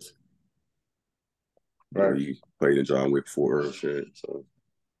John Wick. right. He played in John Wick 4 and shit. So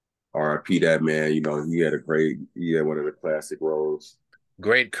R.I.P. that man. He had one of the classic roles.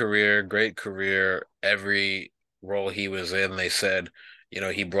 Great career, great career. Every role he was in, they said,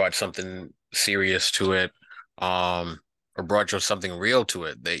 he brought something serious to it, or brought just something real to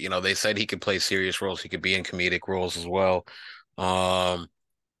it. They said he could play serious roles. He could be in comedic roles as well. Um,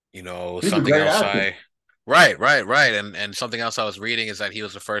 He's a something great else actor. right. And something else I was reading is that he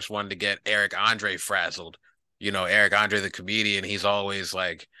was the first one to get Eric Andre frazzled. Eric Andre, the comedian, he's always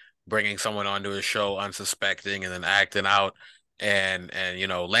like bringing someone onto his show unsuspecting and then acting out. And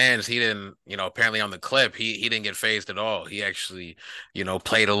Lance, he didn't, apparently on the clip, he didn't get phased at all. He actually,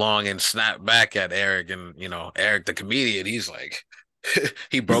 played along and snapped back at Eric. And, Eric, the comedian, he's like,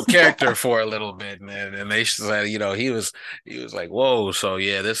 he broke character for a little bit, and they said, he was like, whoa. So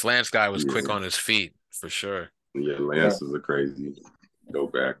yeah, this Lance guy was quick Yeah, on his feet for sure. yeah. Yeah, Lance is a crazy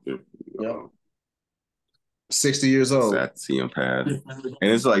dope actor. yeah. 60 years It's old. sad to see him pass.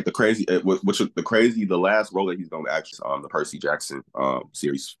 And it's like the last role that he's gonna actually on the Percy Jackson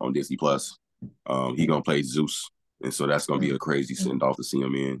series on Disney Plus. He gonna play Zeus, and so that's gonna be a crazy send off to see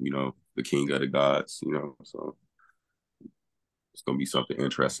him in. The King of the Gods. So it's gonna be something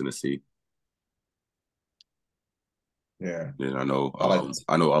interesting to see. Yeah, And I know I like.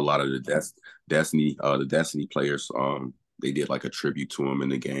 I know a lot of the Destiny players. They did like a tribute to him in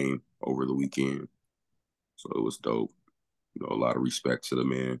the game over the weekend, so it was dope. A lot of respect to the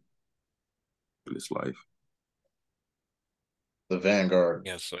man in his life. The Vanguard.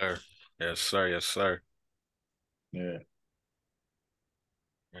 Yes, sir. Yes, sir. Yes, sir. Yeah,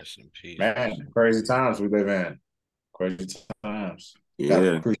 Rest in peace. man, crazy times we live in. Crazy times.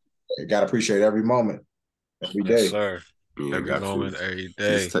 Yeah, Got to appreciate every moment, every Yes, day. sir. yeah, Every got to. moment, every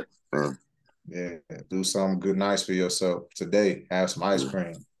Just day. man, Yeah, do something good, nice for yourself today. Have some ice yeah.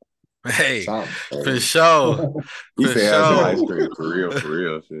 cream. Hey, Something. for Hey, sure. he For said have some ice sure. cream for real, for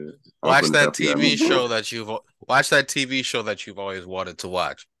real. Shit. I'm Watch finna that definitely have TV me some. show that you've watch that TV show that you've always wanted to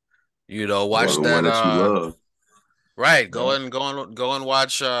watch. Or Watch the that one that you love. right. Yeah. Go and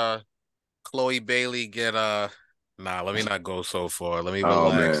watch Chloe Bailey get nah, let me not go so far. Let me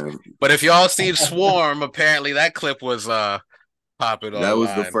Oh relax. man, But if y'all seen Swarm, apparently that clip was popping that was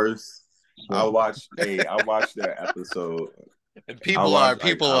the online. first. I watched that episode. And I people are watched. I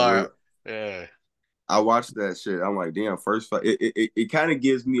people I re- are yeah. I watched that shit. I'm like, damn. First fight, it kind of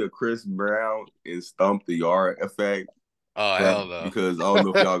gives me a Chris Brown and Stump the Yard effect. Oh Right. hell no. because I don't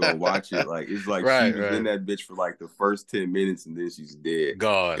know if y'all gonna watch it. Like it's like she Right, was in right. that bitch for like the first 10 minutes and then she's dead.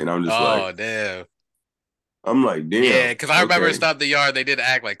 Gone. And I'm just like, Oh damn. I'm like, Yeah, damn, because I remember in okay. Stop the Yard, they did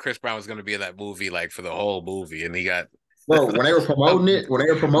act like Chris Brown was going to be in that movie, like for the whole movie, and he got Bro, when they were a promoting it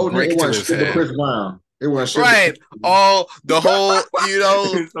brick to wasn't his shit but head. Chris Brown. It wasn't shit but Chris Right. Brown. All the whole,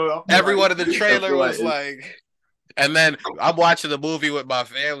 So everyone in the I trailer feel like was like, and then I'm watching the movie with my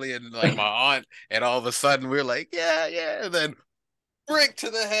family and like my aunt, and all of a sudden we're like, yeah, yeah, and then brick to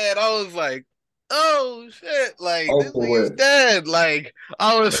the head. I was like, oh shit, like this Over nigga's with. dead. Like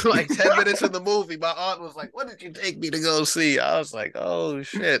I was like 10 minutes in the movie. My aunt was like, what did you take me to go see? I was like, oh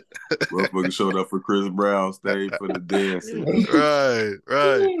shit. motherfucker showed up for Chris Brown, stayed for the dancing. Right,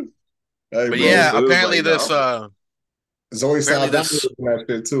 right. Hey, But Yeah, yeah, bro. so it was apparently like, this no, Zoe apparently Saldana this was in that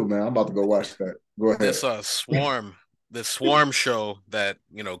shit too, man. I'm about to go watch that. Go ahead. this swarm show that,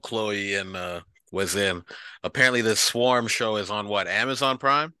 Chloe and was in. Apparently this swarm show is on what, Amazon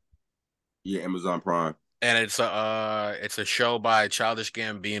Prime? yeah, Amazon Prime. And it's a show by Childish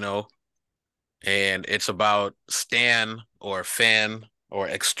Gambino, and it's about stan or fan or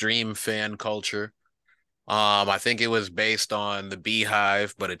extreme fan culture. I think it was based on the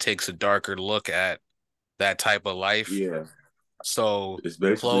Beehive, but it takes a darker look at that type of life. Yeah, So it's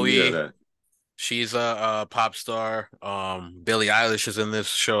basically Chloe, that. she's a pop star. Billie Eilish is in this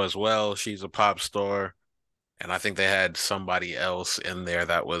show as well. She's a pop star, and I think they had somebody else in there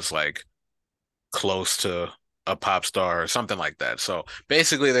that was like close to a pop star or something like that. So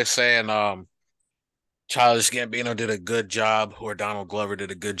basically, they're saying Childish Gambino did a good job, or Donald Glover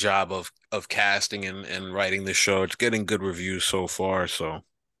did a good job of casting and writing the show. It's getting good reviews so far. So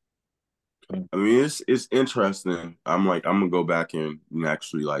I mean, it's interesting. I'm like, I'm gonna go back and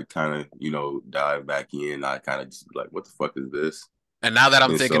actually like kind of dive back in. I kind of just like, what the fuck is this? and now that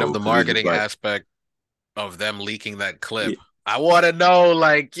I'm And thinking of so the because it's just marketing like, aspect of them leaking that yeah, clip. I want to know,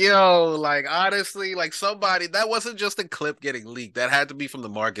 like, yo, like, honestly, like, somebody that wasn't just a clip getting leaked. That had to be from the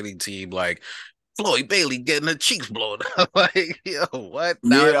marketing team. Like, Floyd Bailey getting her cheeks blown. Like, yo, what?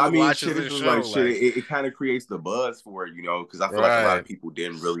 Now yeah. I everyone mean, watches shit. It's this just like show. shit. Like, It kind of creates the buzz for it, because I feel like a lot of right, people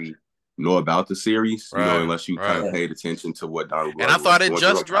didn't really know about the series, right, unless you kind right. of paid attention to what Donald And I Glover was thought it going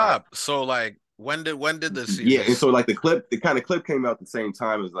through. just Like, I dropped. So, like, when did the Yeah, and series? so like the kind of clip came out at the same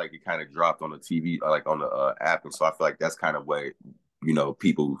time as like it kind of dropped on the TV, like on the app, and so I feel like that's kind of way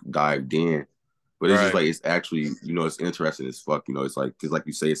people dived in, but it's just Right. like it's actually it's interesting as fuck. It's like because like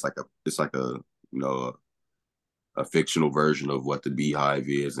you say, it's like a a fictional version of what the Beehive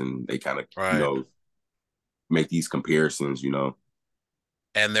is, and they kind of Right. make these comparisons,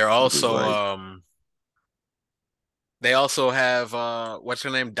 And they're which is also like they also have what's her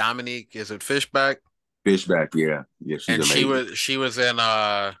name? Dominique, is it Fishback? Fishback. Yeah, yeah, she's And amazing. she was in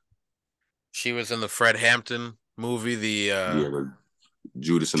the Fred Hampton movie, the Yeah, the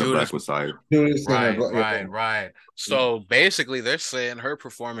Judas and the Judas. Black Messiah. Right, right, Yeah. right. So basically they're saying her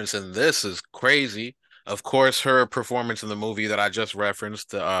performance in this is crazy. Of course, her performance in the movie that I just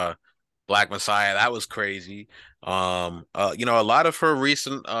referenced, Black Messiah, that was crazy. A lot of her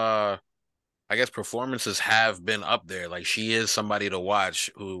recent I guess performances have been up there. Like she is somebody to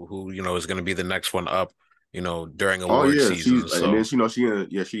watch who is going to be the next one up, during Oh award yeah, season. and then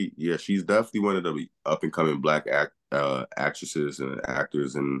So, she's definitely one of the up and coming black actresses and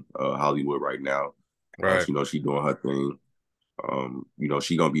actors in Hollywood right now. right. She doing her thing.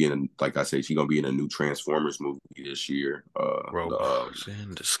 She gonna be in, like I say, she gonna be in a new Transformers movie this year. Robots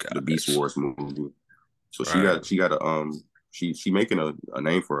in The Beast disguise. Wars movie. So Right. she got a she making a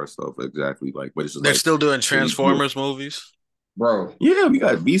name for herself, exactly, like, but it's just They're like still doing we Transformers movies. Bro. yeah, we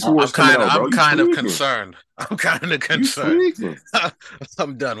got Beast Wars coming I'm out, bro. I'm You kind of tweaking. concerned. I'm kind of You concerned. tweaking.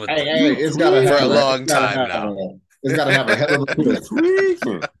 I'm done with Hey, this hey, You it's gotta for have a tweaking. long time now. it's gotta have a hell of a You twist.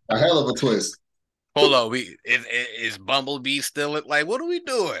 tweaking. A hell of a twist. Hold on, is Bumblebee still at, like, what are we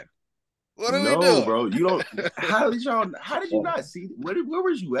doing? What are we No, doing? bro. You don't. How did you not see? Where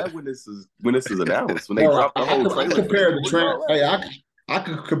was you at when this is announced? When they Bro, dropped the whole I trailer for this? compare the Where you trans. all at? Hey, I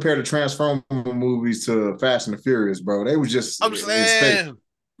could compare the Transformer movies to Fast and the Furious, bro. They was just I'm in space. saying,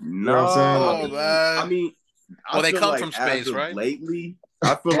 You know what I'm No, saying? oh man. I Well, they feel come like from as space, of right? lately,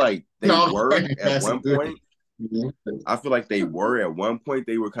 I feel like they No, were at Fast and one Furious. point. I feel like they were at one point.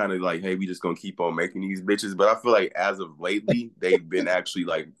 They were kind of like, "Hey, we just gonna keep on making these bitches." But I feel like as of lately, they've been actually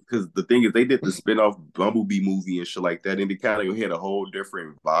like, because the thing is, they did the spinoff Bumblebee movie and shit like that, and it kind of hit a whole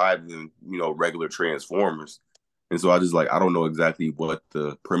different vibe than regular Transformers. And so I don't know exactly what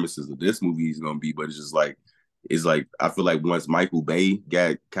the premises of this movie is gonna be, but it's like I feel like once Michael Bay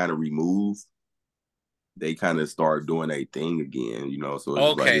got kind of removed, they kind of start doing a thing again. So it's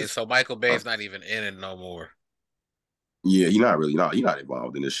just like Okay, it's. so Michael Bay's not even in it no more. Yeah, you're not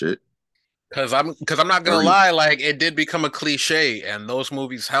involved in this shit. Because I'm not gonna Very lie, like it did become a cliche, and those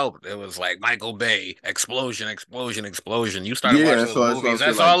movies helped. It was like Michael Bay, explosion, explosion, explosion. You started Yeah, watching so those that's what I'm movies,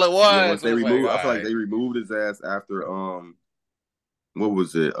 saying. that's Like, all it yeah, once was. It they was like, removed, all I feel like right, they removed his ass after what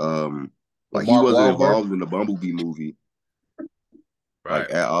was it? With Like he Mark wasn't Wahlberg. involved in the Bumblebee movie, right.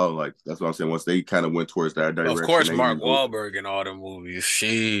 like at all. Like that's what I'm saying. Once they kind of went towards that Of direction, course, they Mark removed. Wahlberg in all the movies.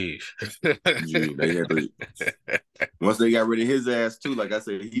 Sheesh. Yeah, they had to. Once they got rid of his ass too, like I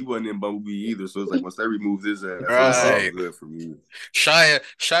said, he wasn't in Bumblebee either. So it's like once they removed his ass, it was all Right. good for me. Shia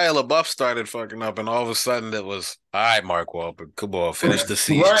LaBeouf started fucking up, and all of a sudden it was, all right, Mark Wahlberg, come on, finish the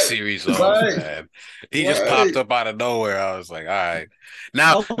Right, series off, right, man. He just right. popped up out of nowhere. I was like, all right,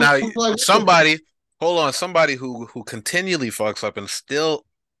 I now, was like, somebody, hold on, somebody who continually fucks up and still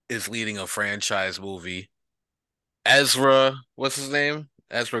is leading a franchise movie. Ezra, what's his name?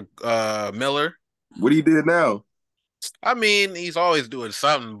 Ezra Miller. What he did now? I mean, he's always doing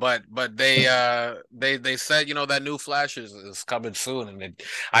something, but they said, that new Flash is coming soon, and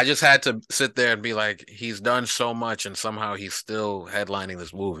I just had to sit there and be like, he's done so much, and somehow he's still headlining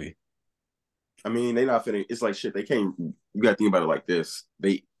this movie. I mean, they not finna. It's like shit. They can't. You got to think about it like this.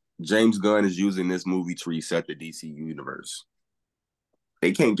 James Gunn is using this movie to reset the DC universe.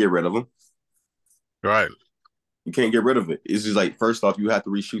 They can't get rid of him. Right, You can't get rid of it. It's just like first off, you have to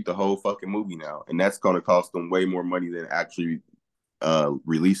reshoot the whole fucking movie now, and that's gonna cost them way more money than actually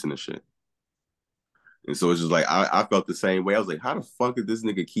releasing the shit. And so it's just like I felt the same way. I was like, how the fuck did this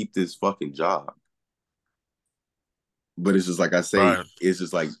nigga keep this fucking job? But it's just like I say, right,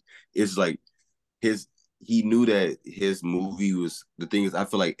 it's like his he knew that his movie was the thing is I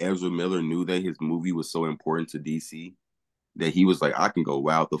feel like Ezra Miller knew that his movie was so important to DC that he was like, I can go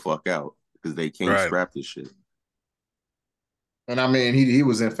wild the fuck out because they can't right. scrap this shit. and I mean, he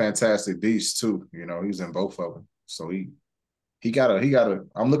was in Fantastic Beasts too. You know, he was in both of them. So he got a.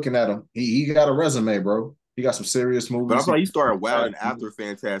 I'm looking at him. He got a resume, bro. He got some serious But I movies. feel like he started wilding after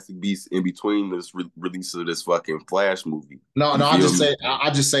Fantastic Beasts in between this release of this fucking Flash movie. No, You no. feel me?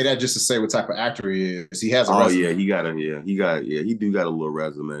 I just say that just to say what type of actor he is. He has a Oh resume. yeah, he do got a little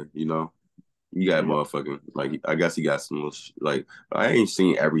resume, you know. He got Yeah, motherfucking like I guess he got some little like I ain't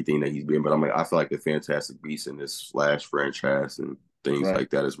seen everything that he's been, but I'm like I feel like the Fantastic Beasts in this Flash franchise and things right. like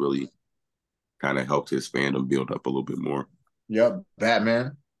that has really kind of helped his fandom build up a little bit more. Yep.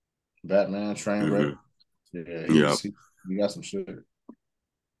 Batman, Trainwreck. Hmm. Yeah, Yeah. he got some shit.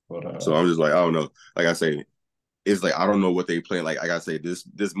 But So I'm just like I don't know. Like I say, it's like I don't know what they plan. Like I gotta say, this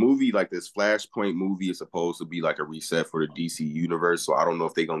movie, like this Flashpoint movie, is supposed to be like a reset for the DC universe. So I don't know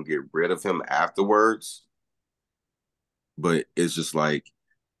if they're gonna get rid of him afterwards. But it's just like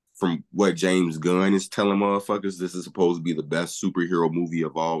from what James Gunn is telling motherfuckers, this is supposed to be the best superhero movie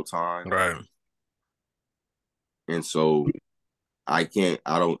of all time. Right. And so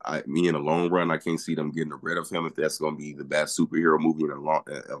me in the long run, I can't see them getting rid of him if that's gonna be the best superhero movie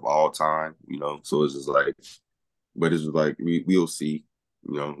of all time, you know. So it's just like, but it's just like we'll see,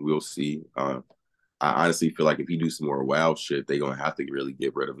 you know, we'll see. I honestly feel like if he do some more wild shit, they're gonna have to really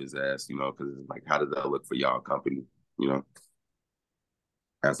get rid of his ass, you know, because like, how does that look for y'all company, you know,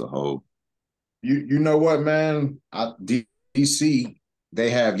 as a whole? you know what, man? DC, they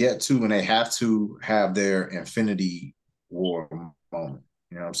have yet to, and they have to have their Infinity War moment.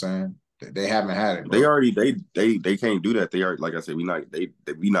 You know what I'm saying? They haven't had it, They bro. already they can't do that. They are like I said, we not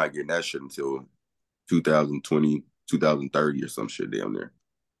getting that shit until 2020, 2030 or some shit down there.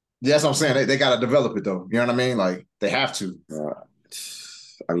 Yeah, that's what I'm saying. They got to develop it though. You know what I mean? Like they have to. Uh,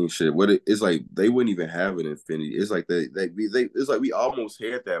 I mean, shit. It's like they wouldn't even have an infinity. It's like it's like we almost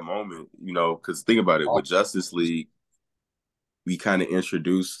had that moment, you know. Because think about it, with Justice League, we kind of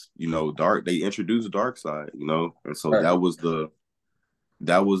introduced, you know, Dark. They introduced Dark Side, you know, and so Right.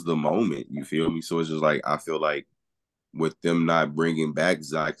 that was the moment. You feel me? So it's just like I feel like with them not bringing back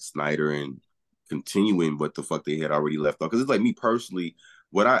Zack Snyder and continuing what the fuck they had already left off. Because it's like me personally,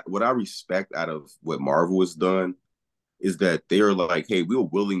 what I respect out of what Marvel has done is that they're like, hey, we're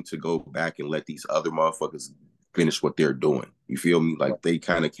willing to go back and let these other motherfuckers finish what they're doing. You feel me? Like they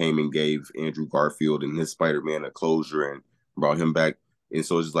kind of came and gave Andrew Garfield and his Spider-Man a closure and brought him back. And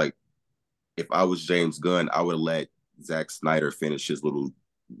so it's just like, if I was James Gunn, I would let Zack Snyder finish his little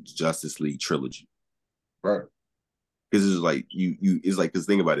Justice League trilogy. Right. Because it's like it's like because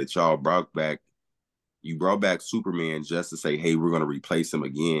think about it, you brought back Superman just to say, hey, we're gonna replace him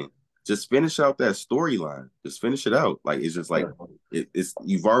again. Just finish out that storyline. Just finish it out. Like it's just like Right. it's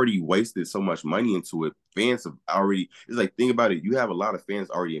you've already wasted so much money into it. Fans have already. It's like think about it. You have a lot of fans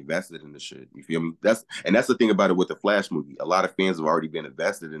already invested in the shit. You feel me? That's the thing about it with the Flash movie. A lot of fans have already been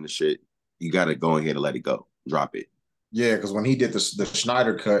invested in the shit. You got to go ahead and let it go. Drop it. Yeah, because when he did the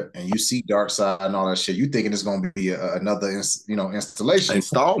Schneider cut and you see Dark Side and all that shit, you thinking it's gonna be another installation.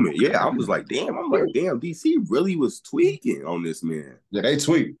 Installment. Yeah, I was like, damn. I'm like, damn. DC really was tweaking on this man. Yeah, they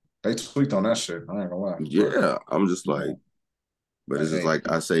tweaked. They tweaked on that shit. I ain't gonna lie. Yeah, I'm just like, but it's just Hey, like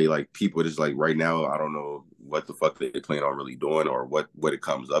I say, like people just like right now, I don't know what the fuck they plan on really doing or what it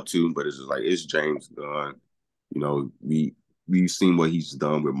comes up to, but it's just like it's James Gunn. You know, we've seen what he's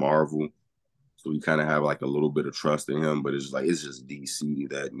done with Marvel, so we kind of have like a little bit of trust in him. But it's just like it's just DC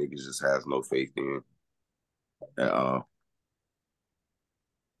that niggas just has no faith in at all.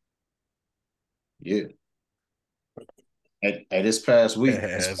 yeah. Hey, this past week,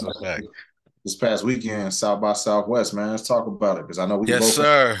 That's a fact. this past weekend, South by Southwest, man. Let's talk about it because I know we Yes, both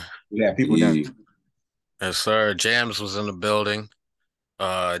sir. have people down. Yeah, Yes, sir. Jams was in the building.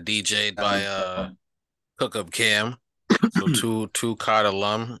 DJ'd by Cook Up Cam. So two COD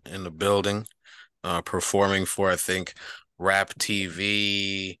alum in the building, performing for I think Rap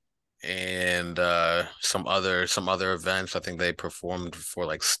TV and some other events. I think they performed for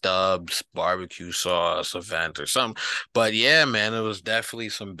like Stubbs barbecue sauce event or something. But yeah, man, it was definitely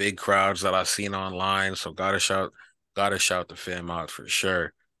some big crowds that I seen online. So gotta shout the fam out for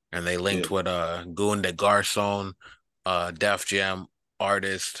sure. And they Yeah, linked with Goon de Garcon, Def Jam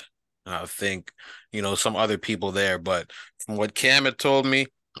artist. I think some other people there, but from what Cam had told me,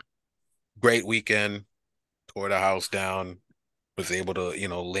 great weekend, tore the house down, was able to,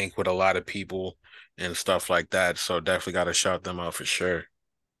 link with a lot of people and stuff like that. So definitely got to shout them out for sure.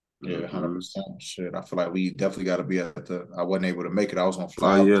 yeah, mm-hmm. 100%. Shit, I feel like we definitely got to be at the. I wasn't able to make it. I was gonna Oh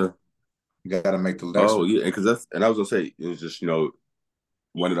fly out yeah, there. You got to make the next oh one. yeah, because I was gonna say it was just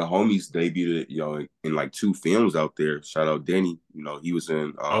one of the homies debuted in like two films out there. Shout out Denny. He was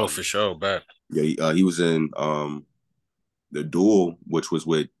in Oh, for sure, bet. he was in The Duel, which was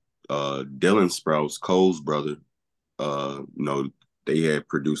with Dylan Sprouse, Cole's brother. They had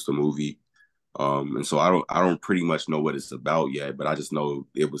produced a movie. And so I don't pretty much know what it's about yet, but I just know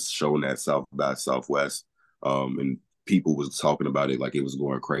it was shown at South by Southwest. And people was talking about it like it was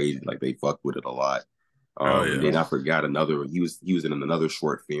going crazy, like they fucked with it a lot. Oh And yeah. then I forgot another. He was in another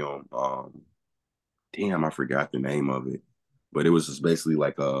short film. Damn, I forgot the name of it, but it was just basically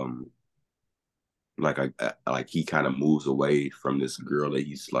like he kind of moves away from this girl that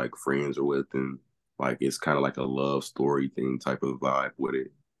he's like friends with, and like it's kind of like a love story thing type of vibe with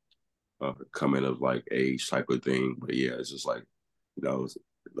it, coming of like age type of thing. But yeah, it's just like the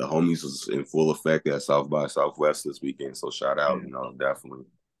homies was in full effect at South by Southwest this weekend. So shout out, Yeah. definitely.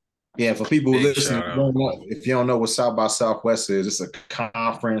 Yeah, for people Big listening, shout out. if you don't know what South by Southwest is, it's a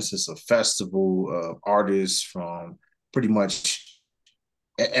conference, it's a festival of artists from pretty much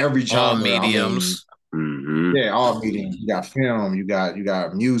every All genre. I mean, mediums. Mm-hmm. yeah, all meetings. You got film, you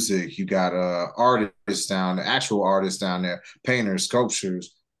got music, you got artists down, the actual artists down there, painters,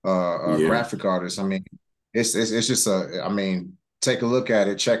 sculptures, Yeah, graphic artists. I mean, it's just I mean, take a look at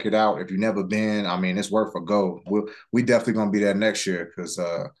it, check it out. If you've never been, I mean, it's worth a go. We definitely gonna be there next year because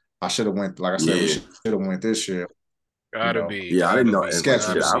I should have went. Like I said, we yeah, should have went this year. You Gotta know, be, yeah. I didn't gotta know. be, And like shit,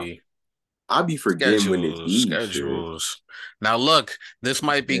 gotta schedules. be. I be forgetting when it's Schedules, Eve. Shit. schedules. Now look, this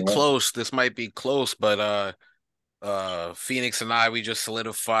might be Yeah, close. This might be close, but Phoenix and I, we just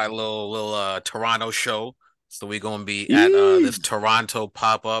solidified a little Toronto show. So we're gonna be at Yee. this Toronto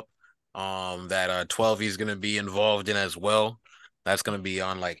pop-up that 12 is gonna be involved in as well. That's gonna be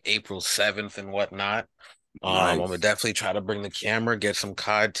on like April 7th and whatnot. I'm gonna Nice. definitely try to bring the camera, get some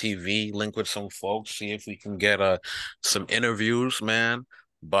COD TV, link with some folks, see if we can get some interviews, man.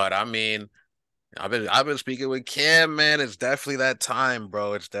 But I mean, I've been speaking with Cam, man. It's definitely that time,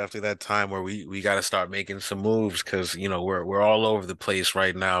 bro. It's definitely that time where we got to start making some moves because we're all over the place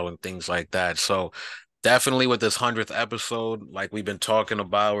right now and things like that. So definitely with this 100th episode, like we've been talking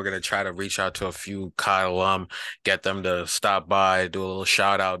about, we're gonna try to reach out to a few COD alum, get them to stop by, do a little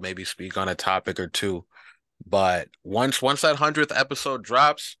shout out, maybe speak on a topic or two. But once that 100th episode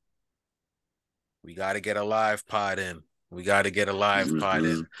drops, we got to get a live pod in. We got to get a live pod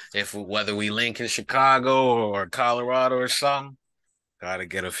Mm-hmm. in. If whether we link in Chicago or Colorado or something, got to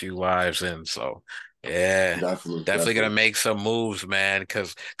get a few lives in. So, yeah, Definitely, definitely gonna definitely. make some moves, man.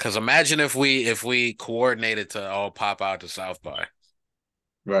 Cause imagine if we coordinated to all pop out to South by.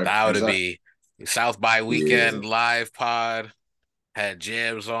 right, That would exactly. be South by Yeah, weekend live pod. Had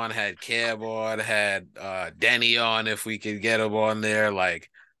Jabs on, had Cab on, had Denny on if we could get him on there. Like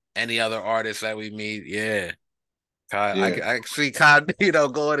any other artists that we meet, yeah. Yeah, I see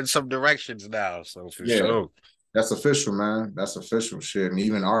Cognito going in some directions now, so for yeah. sure. That's official, man. That's official shit. And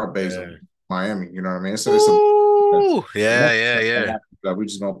even our base Yeah. in Miami, you know what I mean? It's a Ooh, yeah, yeah, yeah, yeah. that we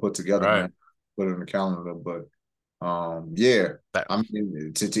just gonna put together, Right. man. Put it in the calendar. But Yeah, That, I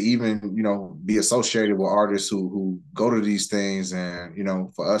mean, to even be associated with artists who go to these things, and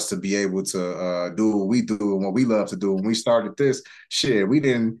for us to be able to do what we do and what we love to do. When we started this shit, we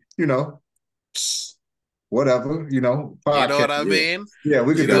didn't, whatever, you know podcast. what I Yeah. mean? Yeah,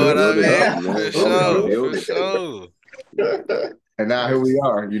 we Just could You know gotta do what I build it up, mean? man. For That's all we gotta sure, build for it. sure. it. And now here we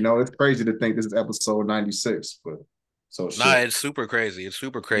are. It's crazy to think this is episode 96, but so Nah, shit. it's super crazy. It's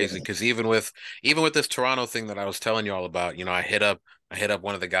super crazy Yeah, because even with this Toronto thing that I was telling you all about, I hit up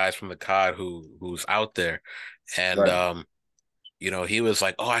one of the guys from the COD who's out there, and right. he was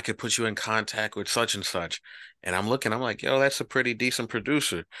like, "Oh, I could put you in contact with such and such." And I'm looking, I'm like, "Yo, that's a pretty decent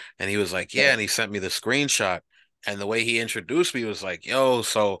producer." And he was like, "Yeah," and he sent me the screenshot. And the way he introduced me was like, "Yo,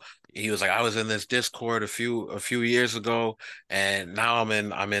 so he was like, I was in this Discord a few years ago, and now I'm in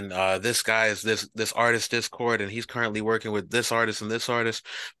this artist Discord, and he's currently working with this artist,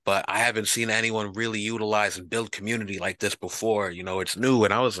 but I haven't seen anyone really utilize and build community like this before. It's new."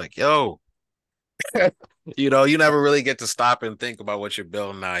 And I was like, "Yo." You never really get to stop and think about what you're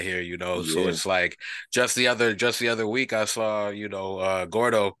building out here. So Yeah. it's like just the other week I saw,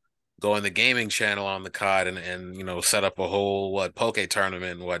 Gordo go on the gaming channel on the COD and set up a whole poke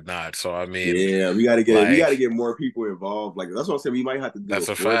tournament and whatnot. So I mean, Yeah, we gotta get it. We like gotta get more people involved. Like that's what I'm saying. We might have to do a that's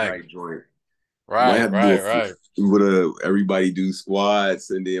a fact. Fortnite joint. We might Right, have to do right, right, with everybody do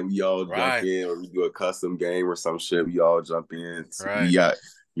squads and then we all jump right, in, or we do a custom game or some shit. We all jump in. right.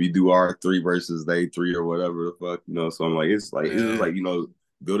 We do our three versus they three or whatever the fuck. So I'm like, Yeah,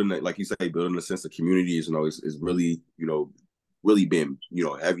 building that, like you say, building a sense of community is really really been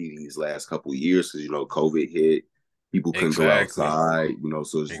heavy these last couple of years because COVID hit, people couldn't go exactly. outside.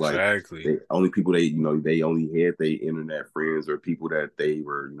 So it's like Exactly. the only people they only had their internet friends or people that they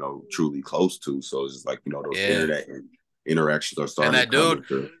were truly close to. So it's just like those Yeah. internet interactions are And starting to that come dude,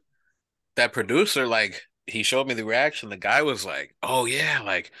 into. that producer, like, he showed me the reaction. The guy was like, "Oh yeah,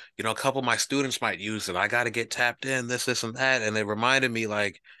 like, a couple of my students might use it. I got to get tapped in, this, and that." And it reminded me,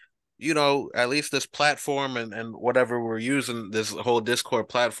 like, at least this platform and whatever we're using, this whole Discord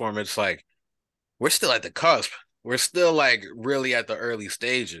platform, it's like we're still at the cusp. We're still like really at the early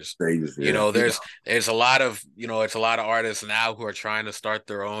stages. Stages, You yeah. know, there's a lot of, it's a lot of artists now who are trying to start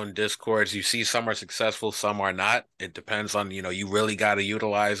their own Discords. You see some are successful, some are not. It depends on, you really got to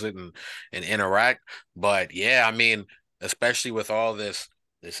utilize it and interact. But yeah, I mean, especially with all this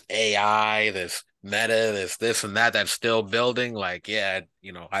AI, this meta, this and that's still building, like, yeah,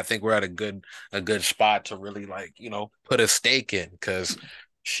 I think we're at a good spot to really, like, put a stake in because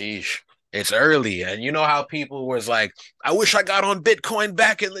sheesh. It's early, and you know how people was like, "I wish I got on Bitcoin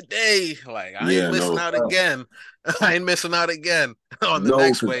back in the day." Like, I ain't Yeah, missing no. out again. I ain't missing out again on the No,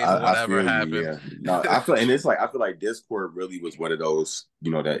 next because wave of I whatever feel you. happened. Yeah, no, I feel, and it's like I feel like Discord really was one of those,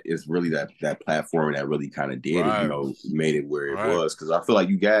 that is really that platform that really kind of did it. Right, Made it where it right. was. Because I feel like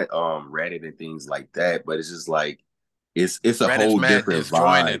you got Reddit and things like that, but it's just like it's a Reddit's whole man different is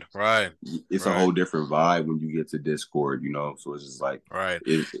vibe. joining. Right, It's a right, whole different vibe when you get to Discord. So it's just like right.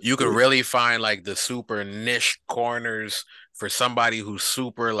 it, You could it really find like the super niche corners for somebody who's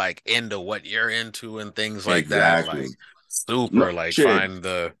super like into what you're into and things like that. exactly. Like super No like shit. find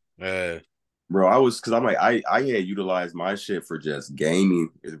the Bro, because I'm like I had utilized my shit for just gaming.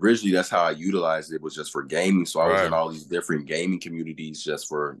 Originally, that's how I utilized it, was just for gaming. So I was in right, all these different gaming communities just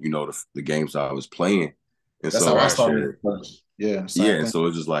for the games I was playing. And That's how so I right, started. shit, Yeah, yeah. same And thing. so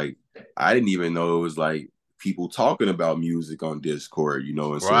it's just like I didn't even know it was like people talking about music on Discord. And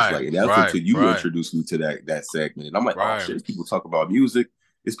so it's right, like, and that's right, until you right, introduced me to that segment, and I'm like, oh right. shit, it's people talk about music.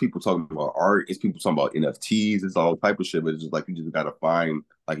 It's people talking about art. It's people talking about NFTs. It's all type of shit. But it's just like you just gotta find,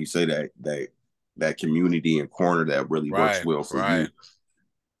 like you say, that community and corner that really works Right, well for right, you.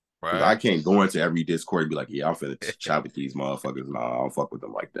 Because I right. can't go into every Discord and be like, yeah, I'm finna chat with these motherfuckers. Nah, I don't fuck with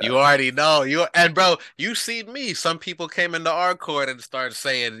them like that. You already know. And bro, you see me. Some people came into our court and started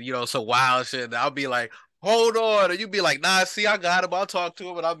saying, some wild shit. And I'll be like, hold on. And you be like, nah, see, I got him. I'll talk to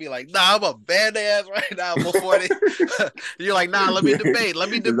him. And I'll be like, nah, I'm a bad ass right now before they you're like, nah, let me Yeah, debate. Let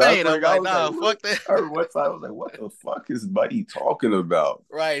me because I was debate. I'm like, I like, was like, nah, what? fuck that. I remember one time I was like, what the fuck is Buddy talking about?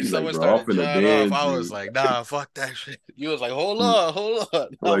 Right. He's like, Someone bro, I'm started finna jawing off. band I was you. like, nah, fuck that shit. You was like, I'm hold on.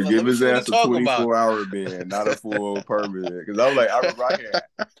 I'm like, like, give let me his see what he ass a talking about. 24-hour ban, not a full permanent. Because I was like,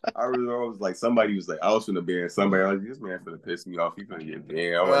 I remember I was like, somebody was like, I was finna ban somebody. I was like, this man finna piss me off. He finna get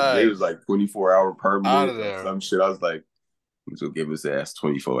banned. I'm like, they Right. was like 24-hour Out permanent of or there. some shit. I was like, he's gonna give his ass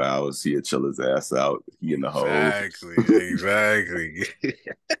 24 hours. He'll chill his ass out. He in the hole. Exactly. Exactly.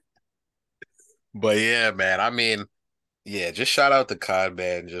 But yeah, man. I mean, yeah, just shout out to COD,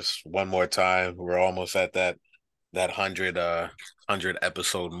 man. Just one more time. We're almost at that 100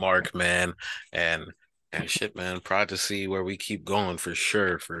 episode mark, man. And And shit, man. Proud to see where we keep going for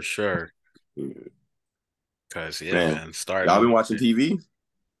sure, for sure. Cause yeah, Man, man. y'all been Starting. watching TV?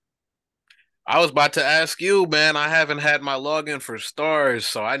 I was about to ask you, man. I haven't had my login for Stars,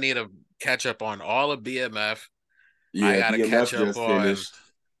 so I need to catch up on all of BMF. I Yeah, gotta catch BMF up just on finished.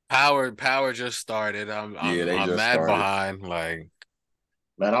 Power. Power just started. I'm Yeah, I'm they I'm just mad started. behind. Like,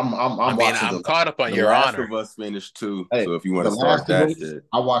 Man, I I'm mean, watching I'm caught up on The Your Last Honor. of Us finished too. hey, So if you want The to start Last of that Us. shit.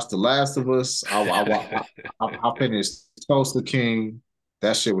 I watched The Last of Us. I finished Tulsa King.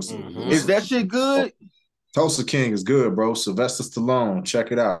 That shit Hmm. Is was that shit good? Tulsa King is good, bro. Sylvester Stallone.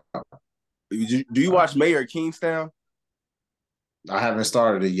 Check it out. Do you watch Mayor of Kingstown? I haven't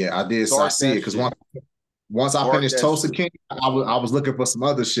started it yet. I did. I Start see it that because shit. once I Start finished that Tulsa shit. King, I was looking for some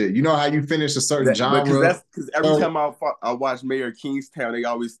other shit. You know how you finish a certain Because genre? that's because every So, time I watch Mayor of Kingstown, they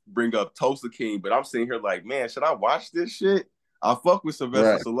always bring up Tulsa King. But I'm sitting here like, man, should I watch this shit? I fuck with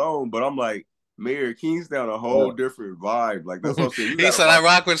Sylvester right. Stallone, but I'm like, Mayor of Kingstown, a whole different vibe. Like that's what I'm saying. You He gotta said I watch.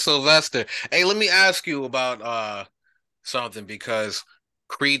 rock with Sylvester. Hey, let me ask you about something because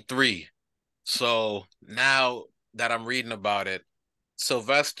Creed 3. So now that I'm reading about it,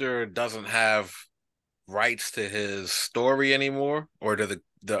 Sylvester doesn't have rights to his story anymore or to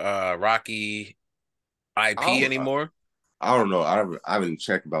the Rocky I IP don't, anymore. I don't know. I haven't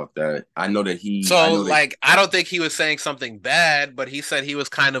checked about that. I know that he. I So know that. like I don't think he was saying something bad, but he said he was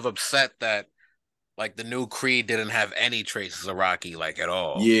kind of upset that like the new Creed didn't have any traces of Rocky like at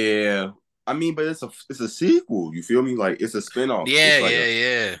all. Yeah, I mean, but it's a sequel. You feel me? Like it's a spinoff. Yeah, It's like yeah, a.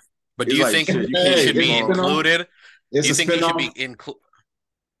 yeah. But do It's you like think shit. You he can't Hey, should keep it's be a on. spinoff. included? Do It's you a think he should spinoff. be included?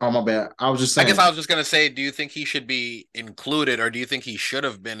 Oh my bad. I was just I guess I saying. was just gonna say, do you think he should be included, or do you think he should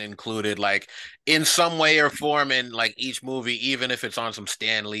have been included, like in some way or form in like each movie, even if it's on some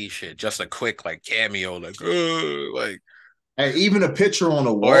Stan Lee shit, just a quick like cameo, like, Hey, even a picture on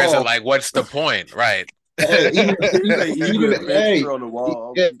the or is it wall. like, what's the point, right? Hey, You say even even a picture hey, on the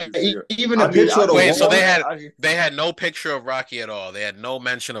wall. I'm yeah, keeping shit. even I a mean, picture I of the hear Wait, you so on wall. that. they had no picture of Rocky at all. They had no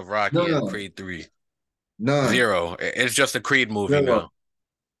mention of Rocky in None, Creed 3. none, Zero. It's just a Creed movie zero. now.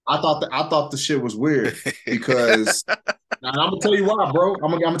 I thought the shit was weird because now I'm gonna tell you why, bro.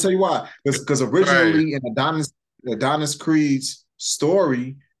 I'm gonna tell you why. Because Right, originally in Adonis Creed's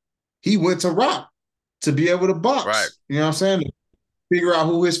story, he went to rock to be able to right, box. You know what I'm saying? To figure out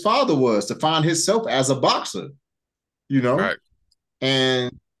who his father was, to find himself as a boxer. You know, right.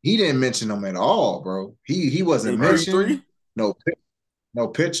 and he didn't mention them at all, bro. He wasn't In Creed Right. 3? mentioned. No, no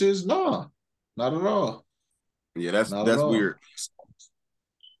pictures. No, not at all. Yeah, that's Not at that's all. weird.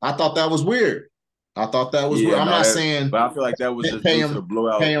 I thought that was weird. I thought that was weird. Yeah, I'm no, not that saying but I feel like that was just pay due to the him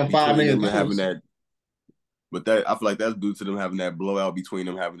blowout $5 between million. them and having that. But that I feel like that's due to them having that blowout between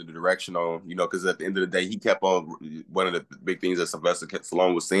them having the direction on, because at the end of the day, he kept on one of the big things that Sylvester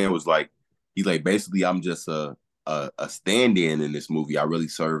Stallone was saying was like, he's like, basically, I'm just a stand-in in this movie. I really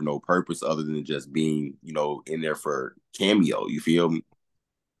serve no purpose other than just being, in there for cameo. You feel me?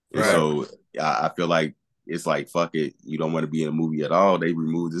 And Right. Right. so I feel like it's like fuck it, you don't want to be in a movie at all. They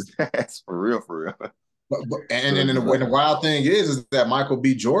removed his ass for real, for real. And So then it's just the like, wild thing is that Michael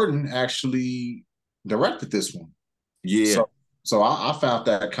B. Jordan actually directed this one. yeah, So I found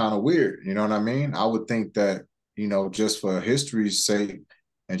that kind of weird. You know what I mean? I would think that, just for history's sake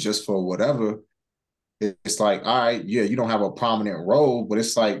and just for whatever, it's like, all right, yeah, you don't have a prominent role, but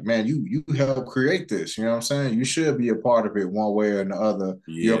it's like, man, you helped create this. You know what I'm saying? You should be a part of it one way or another.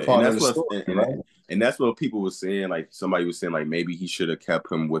 yeah, You're a and part of that's the what story, and right? and that's what people were saying. Like somebody was saying, like maybe he should have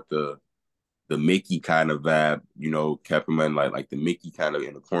kept him with the Mickey kind of vibe, kept him in like the Mickey kind of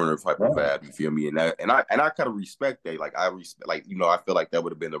in the corner type of Right. vibe. You feel me? And I kind of respect that. Like I respect, like I feel like that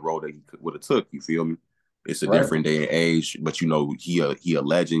would have been the role that he would have took. You feel me? It's a Right. different day and age, but he a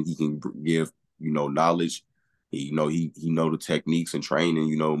legend. He can give knowledge. He know the techniques and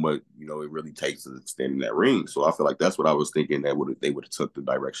training. What it really takes to stand in that ring. So I feel like that's what I was thinking that they would have took the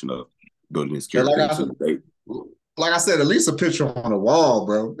direction of building his And character into. They like I said, at least a picture on the wall,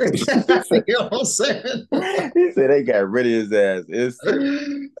 bro. You know what I'm saying? he said they got rid of his ass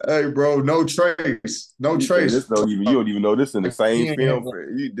instantly. Hey, bro, no trace, no You say trace. this don't even you don't even know this in the same film.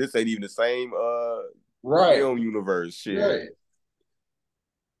 Yeah, This ain't even the same right, film universe shit. right.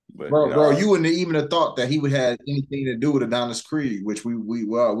 But Bro, nah, you wouldn't have even have thought that he would have anything to do with Adonis Creed, which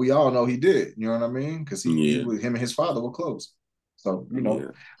we all know he did. You know what I mean? Because he yeah, was him and his father were close. So yeah.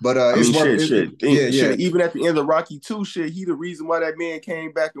 but I it's mean, worth it. Yeah, shit. yeah, Even at the end of Rocky 2, shit, he the reason why that man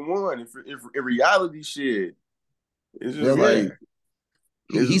came back and won. If in reality, shit, it's just yeah, like yeah.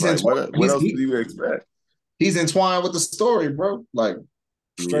 it's just He's like entwined. what else do you expect? He's entwined with the story, bro. Like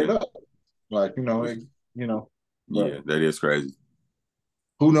straight Yeah, up. Like you know, yeah, but that is crazy.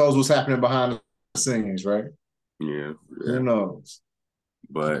 who knows what's happening behind scenes, right? Yeah. Who knows?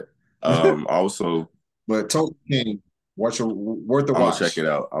 But also, But Total King, worth the I'm gonna check watch. it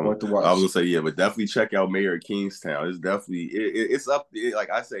out. Worth the I was watch. gonna say, yeah, but definitely check out Mayor of Kingstown. It's definitely it's up. Like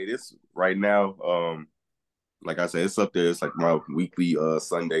I say, this right now. Like I said, it's up there. It's like my weekly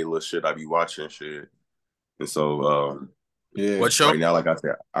Sunday little shit I be watching shit. And so Yeah. What show? right now, like I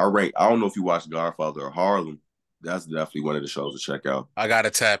said, I rank. I don't know if you watch Godfather or Harlem. That's definitely one of the shows to check out. I gotta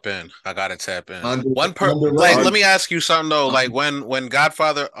tap in. I gotta tap in. Like, Underrated. let me ask you something though. Like when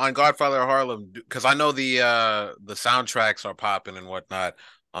Godfather of Harlem, because I know the soundtracks are popping and whatnot.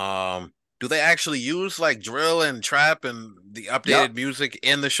 Do they actually use like drill and trap and the Yep, updated music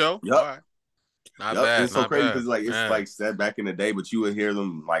in the show? All yep, right, not yep. bad, It's so not crazy bad. because like it's Yeah. like set back in the day, but you would hear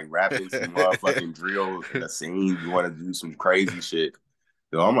them like rapping some motherfucking drill in the scene. You want to do some crazy shit.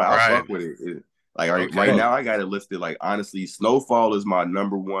 So I'm like, I'll Right. fuck with it. Like right Okay. Bro, now, I got it listed. Like honestly, Snowfall is my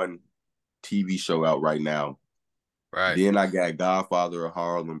number one TV show out right now. Right. Then I got Godfather of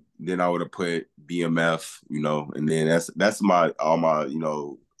Harlem. Then I would have put BMF, and then that's my all my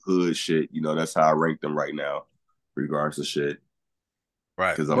hood shit. That's how I rank them right now, regards to shit.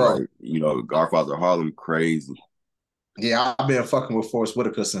 Right. Because I'm bro. like, Godfather of Harlem, crazy. Yeah, I've been fucking with Forrest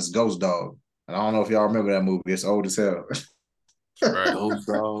Whitaker since Ghost Dog. And I don't know if y'all remember that movie. It's old as hell. Right. Those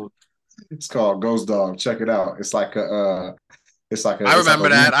dog. It's called Ghost Dog. Check it out. It's like a I remember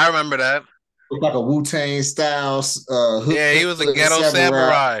that. I remember that. It's like a Wu-Tang style Yeah, he was a hood ghetto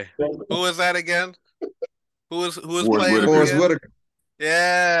samurai. samurai. Who was that again? Who was Forrest playing him Whitaker. Forrest again? Whitaker.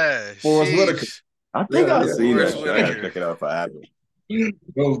 Yeah, Forrest Whitaker. sheesh. I think Yeah, I've yeah. seen Forrest that shit. I gotta Whitaker. check it out if I haven't.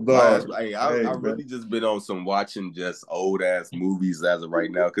 Ghost My ass, Dog. hey, Hey, I man. really just been on some watching just old ass movies as of right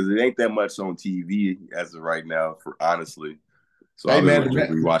now because it ain't that much on TV as of right now, for honestly. So Hey I've been man,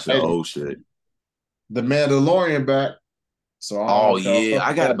 just rewatching hey, old shit. the Mandalorian back. So I don't know Oh if y'all yeah, fuck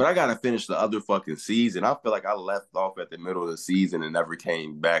with that. I gotta finish the other fucking season. I feel like I left off at the middle of the season and never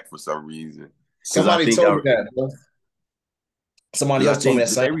came back for some reason. Because Somebody told me that, bro. Somebody else told me that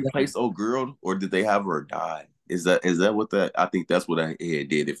did same they thing. replace old girl or did they have her die? Is that what that? I think that's what I had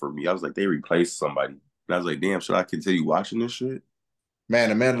did it for me. I was like, they replaced somebody, and I was like, damn, should I continue watching this shit? Man,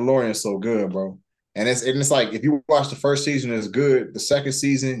 the Mandalorian is so good, bro. And it's like if you watch the first season, it's good. The second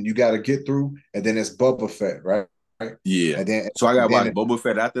season, you got to get through, and then it's Boba Fett, right? Yeah. And then So I got and to watch then Boba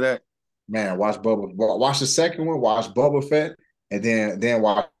Fett after that. man, watch the second one, watch Boba Fett, and then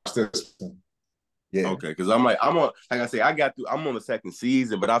watch this one. Yeah. Okay, because I'm on, like I say, I'm on the second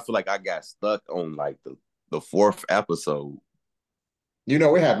season, but I feel like I got stuck on like the fourth episode. You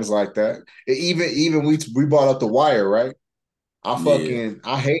know it happens like that. Even we brought up The Wire, right? Yeah.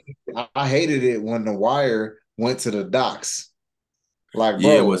 I hated it when The Wire went to the docks. Like,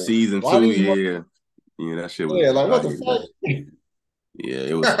 Yeah, well, bro, season why two, these yeah. Yeah, that shit was, yeah, like I what the hated that. fuck? Yeah,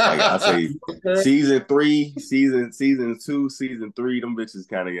 it was like I say, season three, season two, season three, them bitches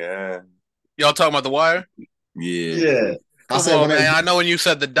kind of, Y'all talking about The Wire? yeah. Yeah. I Come said on, when man. they I know when you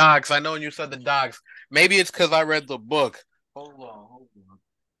said the docs. I know when you said the docs. Maybe it's because I read the book. Hold on, hold on.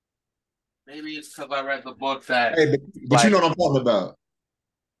 Maybe it's because I read the book that, hey, but you know like, what I'm talking about.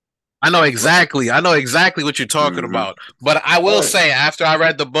 I know exactly. I know exactly what you're talking Mm-hmm. about. But I will Right. say, after I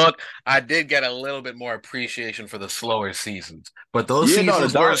read the book, I did get a little bit more appreciation for the slower seasons. But those Yeah, no, the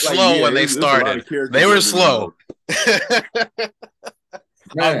seasons were dog, like, slow yeah, when they it was a lot started. of character They were building in slow. those.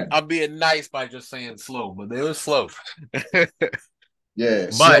 I'm Man. I'm being nice by just saying slow, but they were slow. Yeah,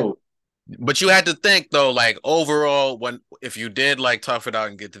 But slow. But you had to think though, like overall, if you did like tough it out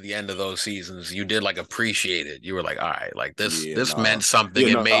and get to the end of those seasons, you did like appreciate it. You were like, all right, like this Yeah, this nah. meant something.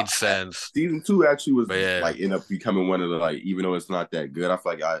 Yeah, It no. made sense. Season two actually was But yeah, like end up becoming one of the like, even though it's not that good, I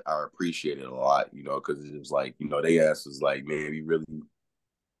feel like I appreciate it a lot, because it was like, they ass was like, man, we really,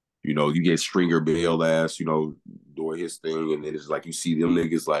 you get Stringer Bell ass, doing his thing, and then it's like you see them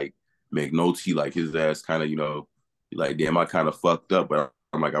niggas like McNulty, like his ass kind of, like, damn, I kind of fucked up, but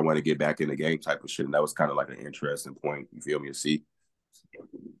I'm like, I want to get back in the game type of shit. And that was kind of like an interesting point. You feel me? To see,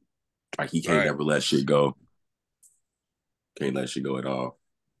 like, he can't right. never let shit go. Can't let shit go at all.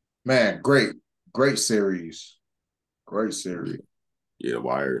 Man, great series. Great series. Yeah,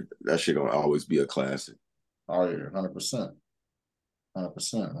 Wire. That shit gonna always be a classic. Oh yeah, 100%.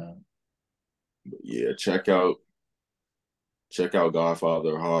 100%, man. But yeah, check out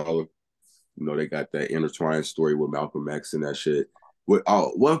Godfather Harlem. They got that intertwined story with Malcolm X and that shit.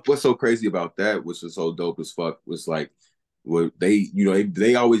 What's so crazy about that, which is so dope as fuck, was like what they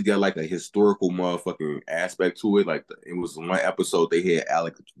always got like a historical motherfucking aspect to it. Like it was one episode they had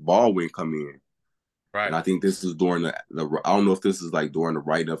Alec Baldwin come in. Right. And I think this is during the I don't know if this is like during the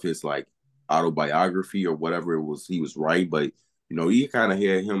writing of his like autobiography or whatever it was he was writing, but he kind of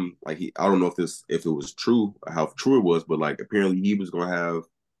had him like I don't know if it was true, how true it was, but like apparently he was gonna have,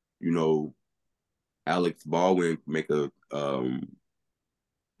 Alex Baldwin make a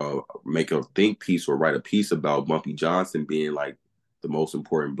think piece or write a piece about Bumpy Johnson being like the most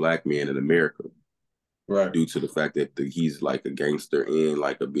important black man in America. Right. Due to the fact that he's like a gangster and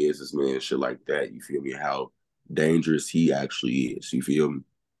like a businessman and shit like that. You feel me? How dangerous he actually is. You feel me?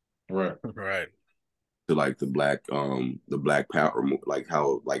 Right. Right. To like the black power, like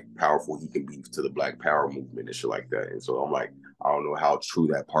how like powerful he can be to the black power movement and shit like that. And so I'm like, I don't know how true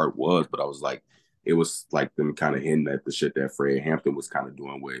that part was, but I was like, it was like them kind of hinting at the shit that Fred Hampton was kind of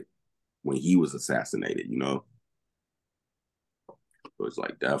doing with when he was assassinated, So it's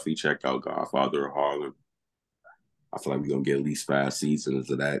like definitely check out Godfather of Harlem. I feel like we're gonna get at least 5 seasons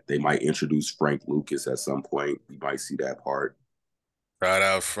of that. They might introduce Frank Lucas at some point. You might see that part. Shout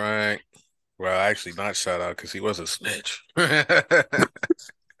out Frank. Well, actually, not shout out because he was a snitch.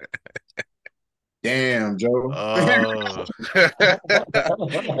 Damn, Joe. Oh.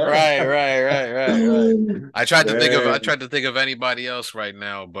 Right. I tried to think of anybody else right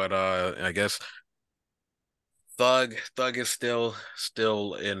now, but I guess Thug is still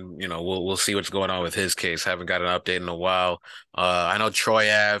in, we'll see what's going on with his case. Haven't got an update in a while. I know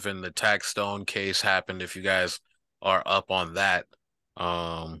Troy Ave and the Tax Stone case happened, if you guys are up on that.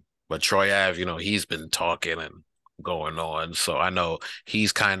 But Troy Ave, he's been talking and going on. So I know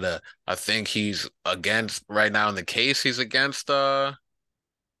he's I think he's against right now in the case, he's against Tax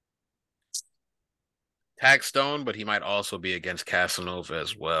Stone, but he might also be against Casanova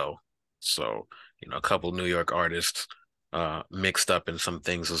as well. So, a couple New York artists mixed up in some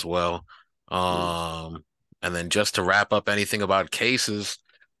things as well. And then just to wrap up anything about cases,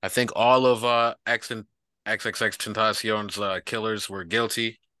 I think all of XXX Tentacion's killers were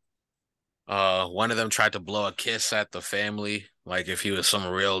guilty. One of them tried to blow a kiss at the family, like if he was some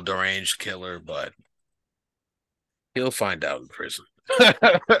real deranged killer, but he'll find out in prison.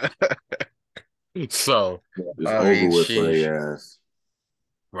 So it's over with for their ass.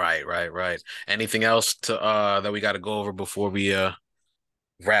 Right. Anything else to that we got to go over before we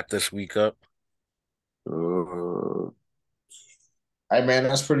wrap this week up? Hey man,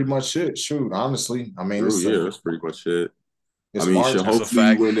 that's pretty much it. Shoot, honestly, I mean, that's pretty much it. Should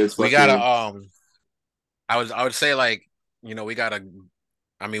hopefully win this. We gotta I would say like, we gotta.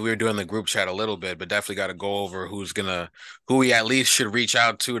 I mean, we were doing the group chat a little bit, but definitely got to go over who we at least should reach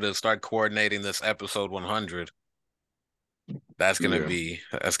out to start coordinating this episode 100. That's gonna be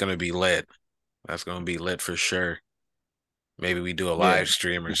lit. That's gonna be lit for sure. Maybe we do a live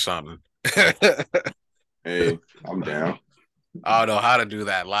stream or something. Hey, I'm down. I don't know how to do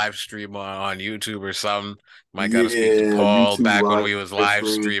that live stream on YouTube or something. Might gotta speak to Paul YouTube back when we was live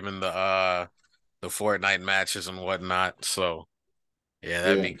streaming the Fortnite matches and whatnot. So yeah,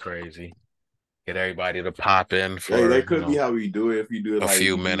 that'd be crazy. Get everybody to pop in for. That could be how we do it. If we do it a like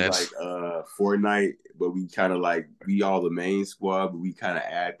few minutes, like Fortnite, but we kind of like be all the main squad, but we kind of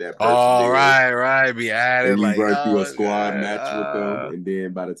add that person. Oh, right. Be added. And we run through a squad match with them, and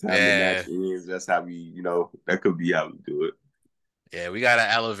then by the time the match ends, that's how we, that could be how we do it. Yeah, we gotta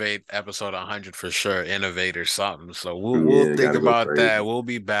elevate episode 100 for sure. Innovate or something. So we'll think about that. We'll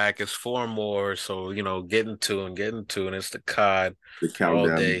be back. It's 4 more. So getting to and it's the COD. The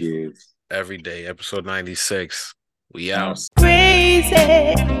countdown begins. Every day, episode 96. We out. Crazy.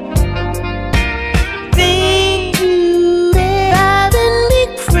 Things driving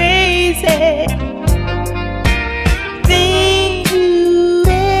me crazy. Things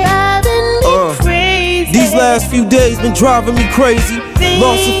driving me crazy. These last few days been driving me crazy.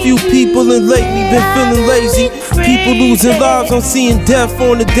 Lost a few people and lately been feeling lazy. People losing lives, I'm seeing death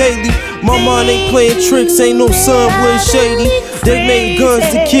on the daily. My mind ain't playing tricks, ain't no sun where it's shady. They made guns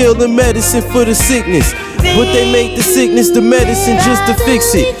to kill and medicine for the sickness, but they made the sickness the medicine just to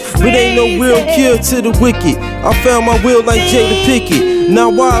fix it. But ain't no real cure to the wicked. I found my will like Jada Pickett. Now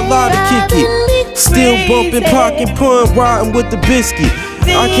why lie to kick it? Still bumping, pockin', pun, riding with the biscuit.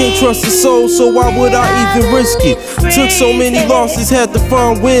 I can't trust the soul, so why would I even risk it? Took so many losses, had to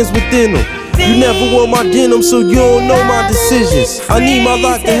find wins within them. You never wore my denim, so you don't know my decisions. I need my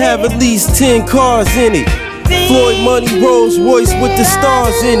lot to have at least 10 cars in it. Floyd Money, Rolls Royce with the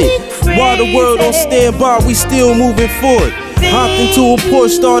stars in it. While the world don't stand by, we still moving forward. Hopped into a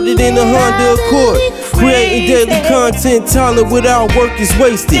Porsche, started in a Honda Accord. Creating daily content, talent without work is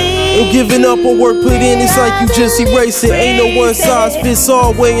wasted. And giving up on work put in, it's like you just erase it. Ain't no one size fits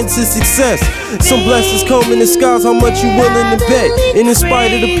all way into success. Some blessings come in the skies, how much you willing to bet? And in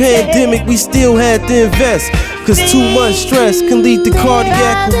spite of the pandemic, we still had to invest. Cause too much stress can lead to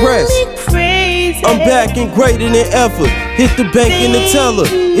cardiac arrest. I'm back and greater than ever. Hit the bank and the teller.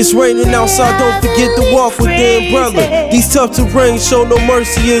 It's raining outside, don't forget to walk with the umbrella. These tough terrain show no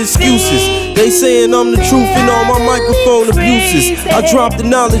mercy or excuses. They saying I'm the truth in all my microphone abuses. I drop the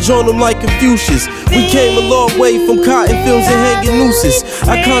knowledge on them like Confucius. We came a long way from cotton fields and hanging nooses.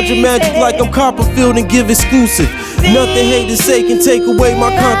 I conjure magic like I'm Copperfield and give exclusive. Nothing haters say can take away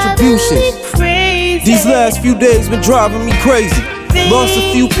my contributions. These last few days been driving me crazy. Lost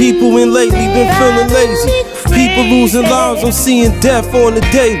a few people and lately been feeling lazy. People losing lives, I'm seeing death on the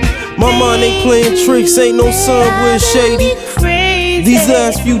daily. My mind ain't playing tricks, ain't no sun where it's shady. These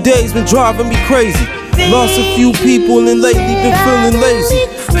last few days been driving me crazy. Lost a few people and lately been feeling lazy.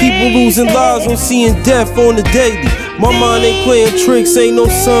 People losing lives, I'm seeing death on the daily. My mind ain't playing tricks, ain't no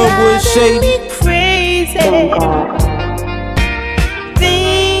sun where it's shady. Crazy.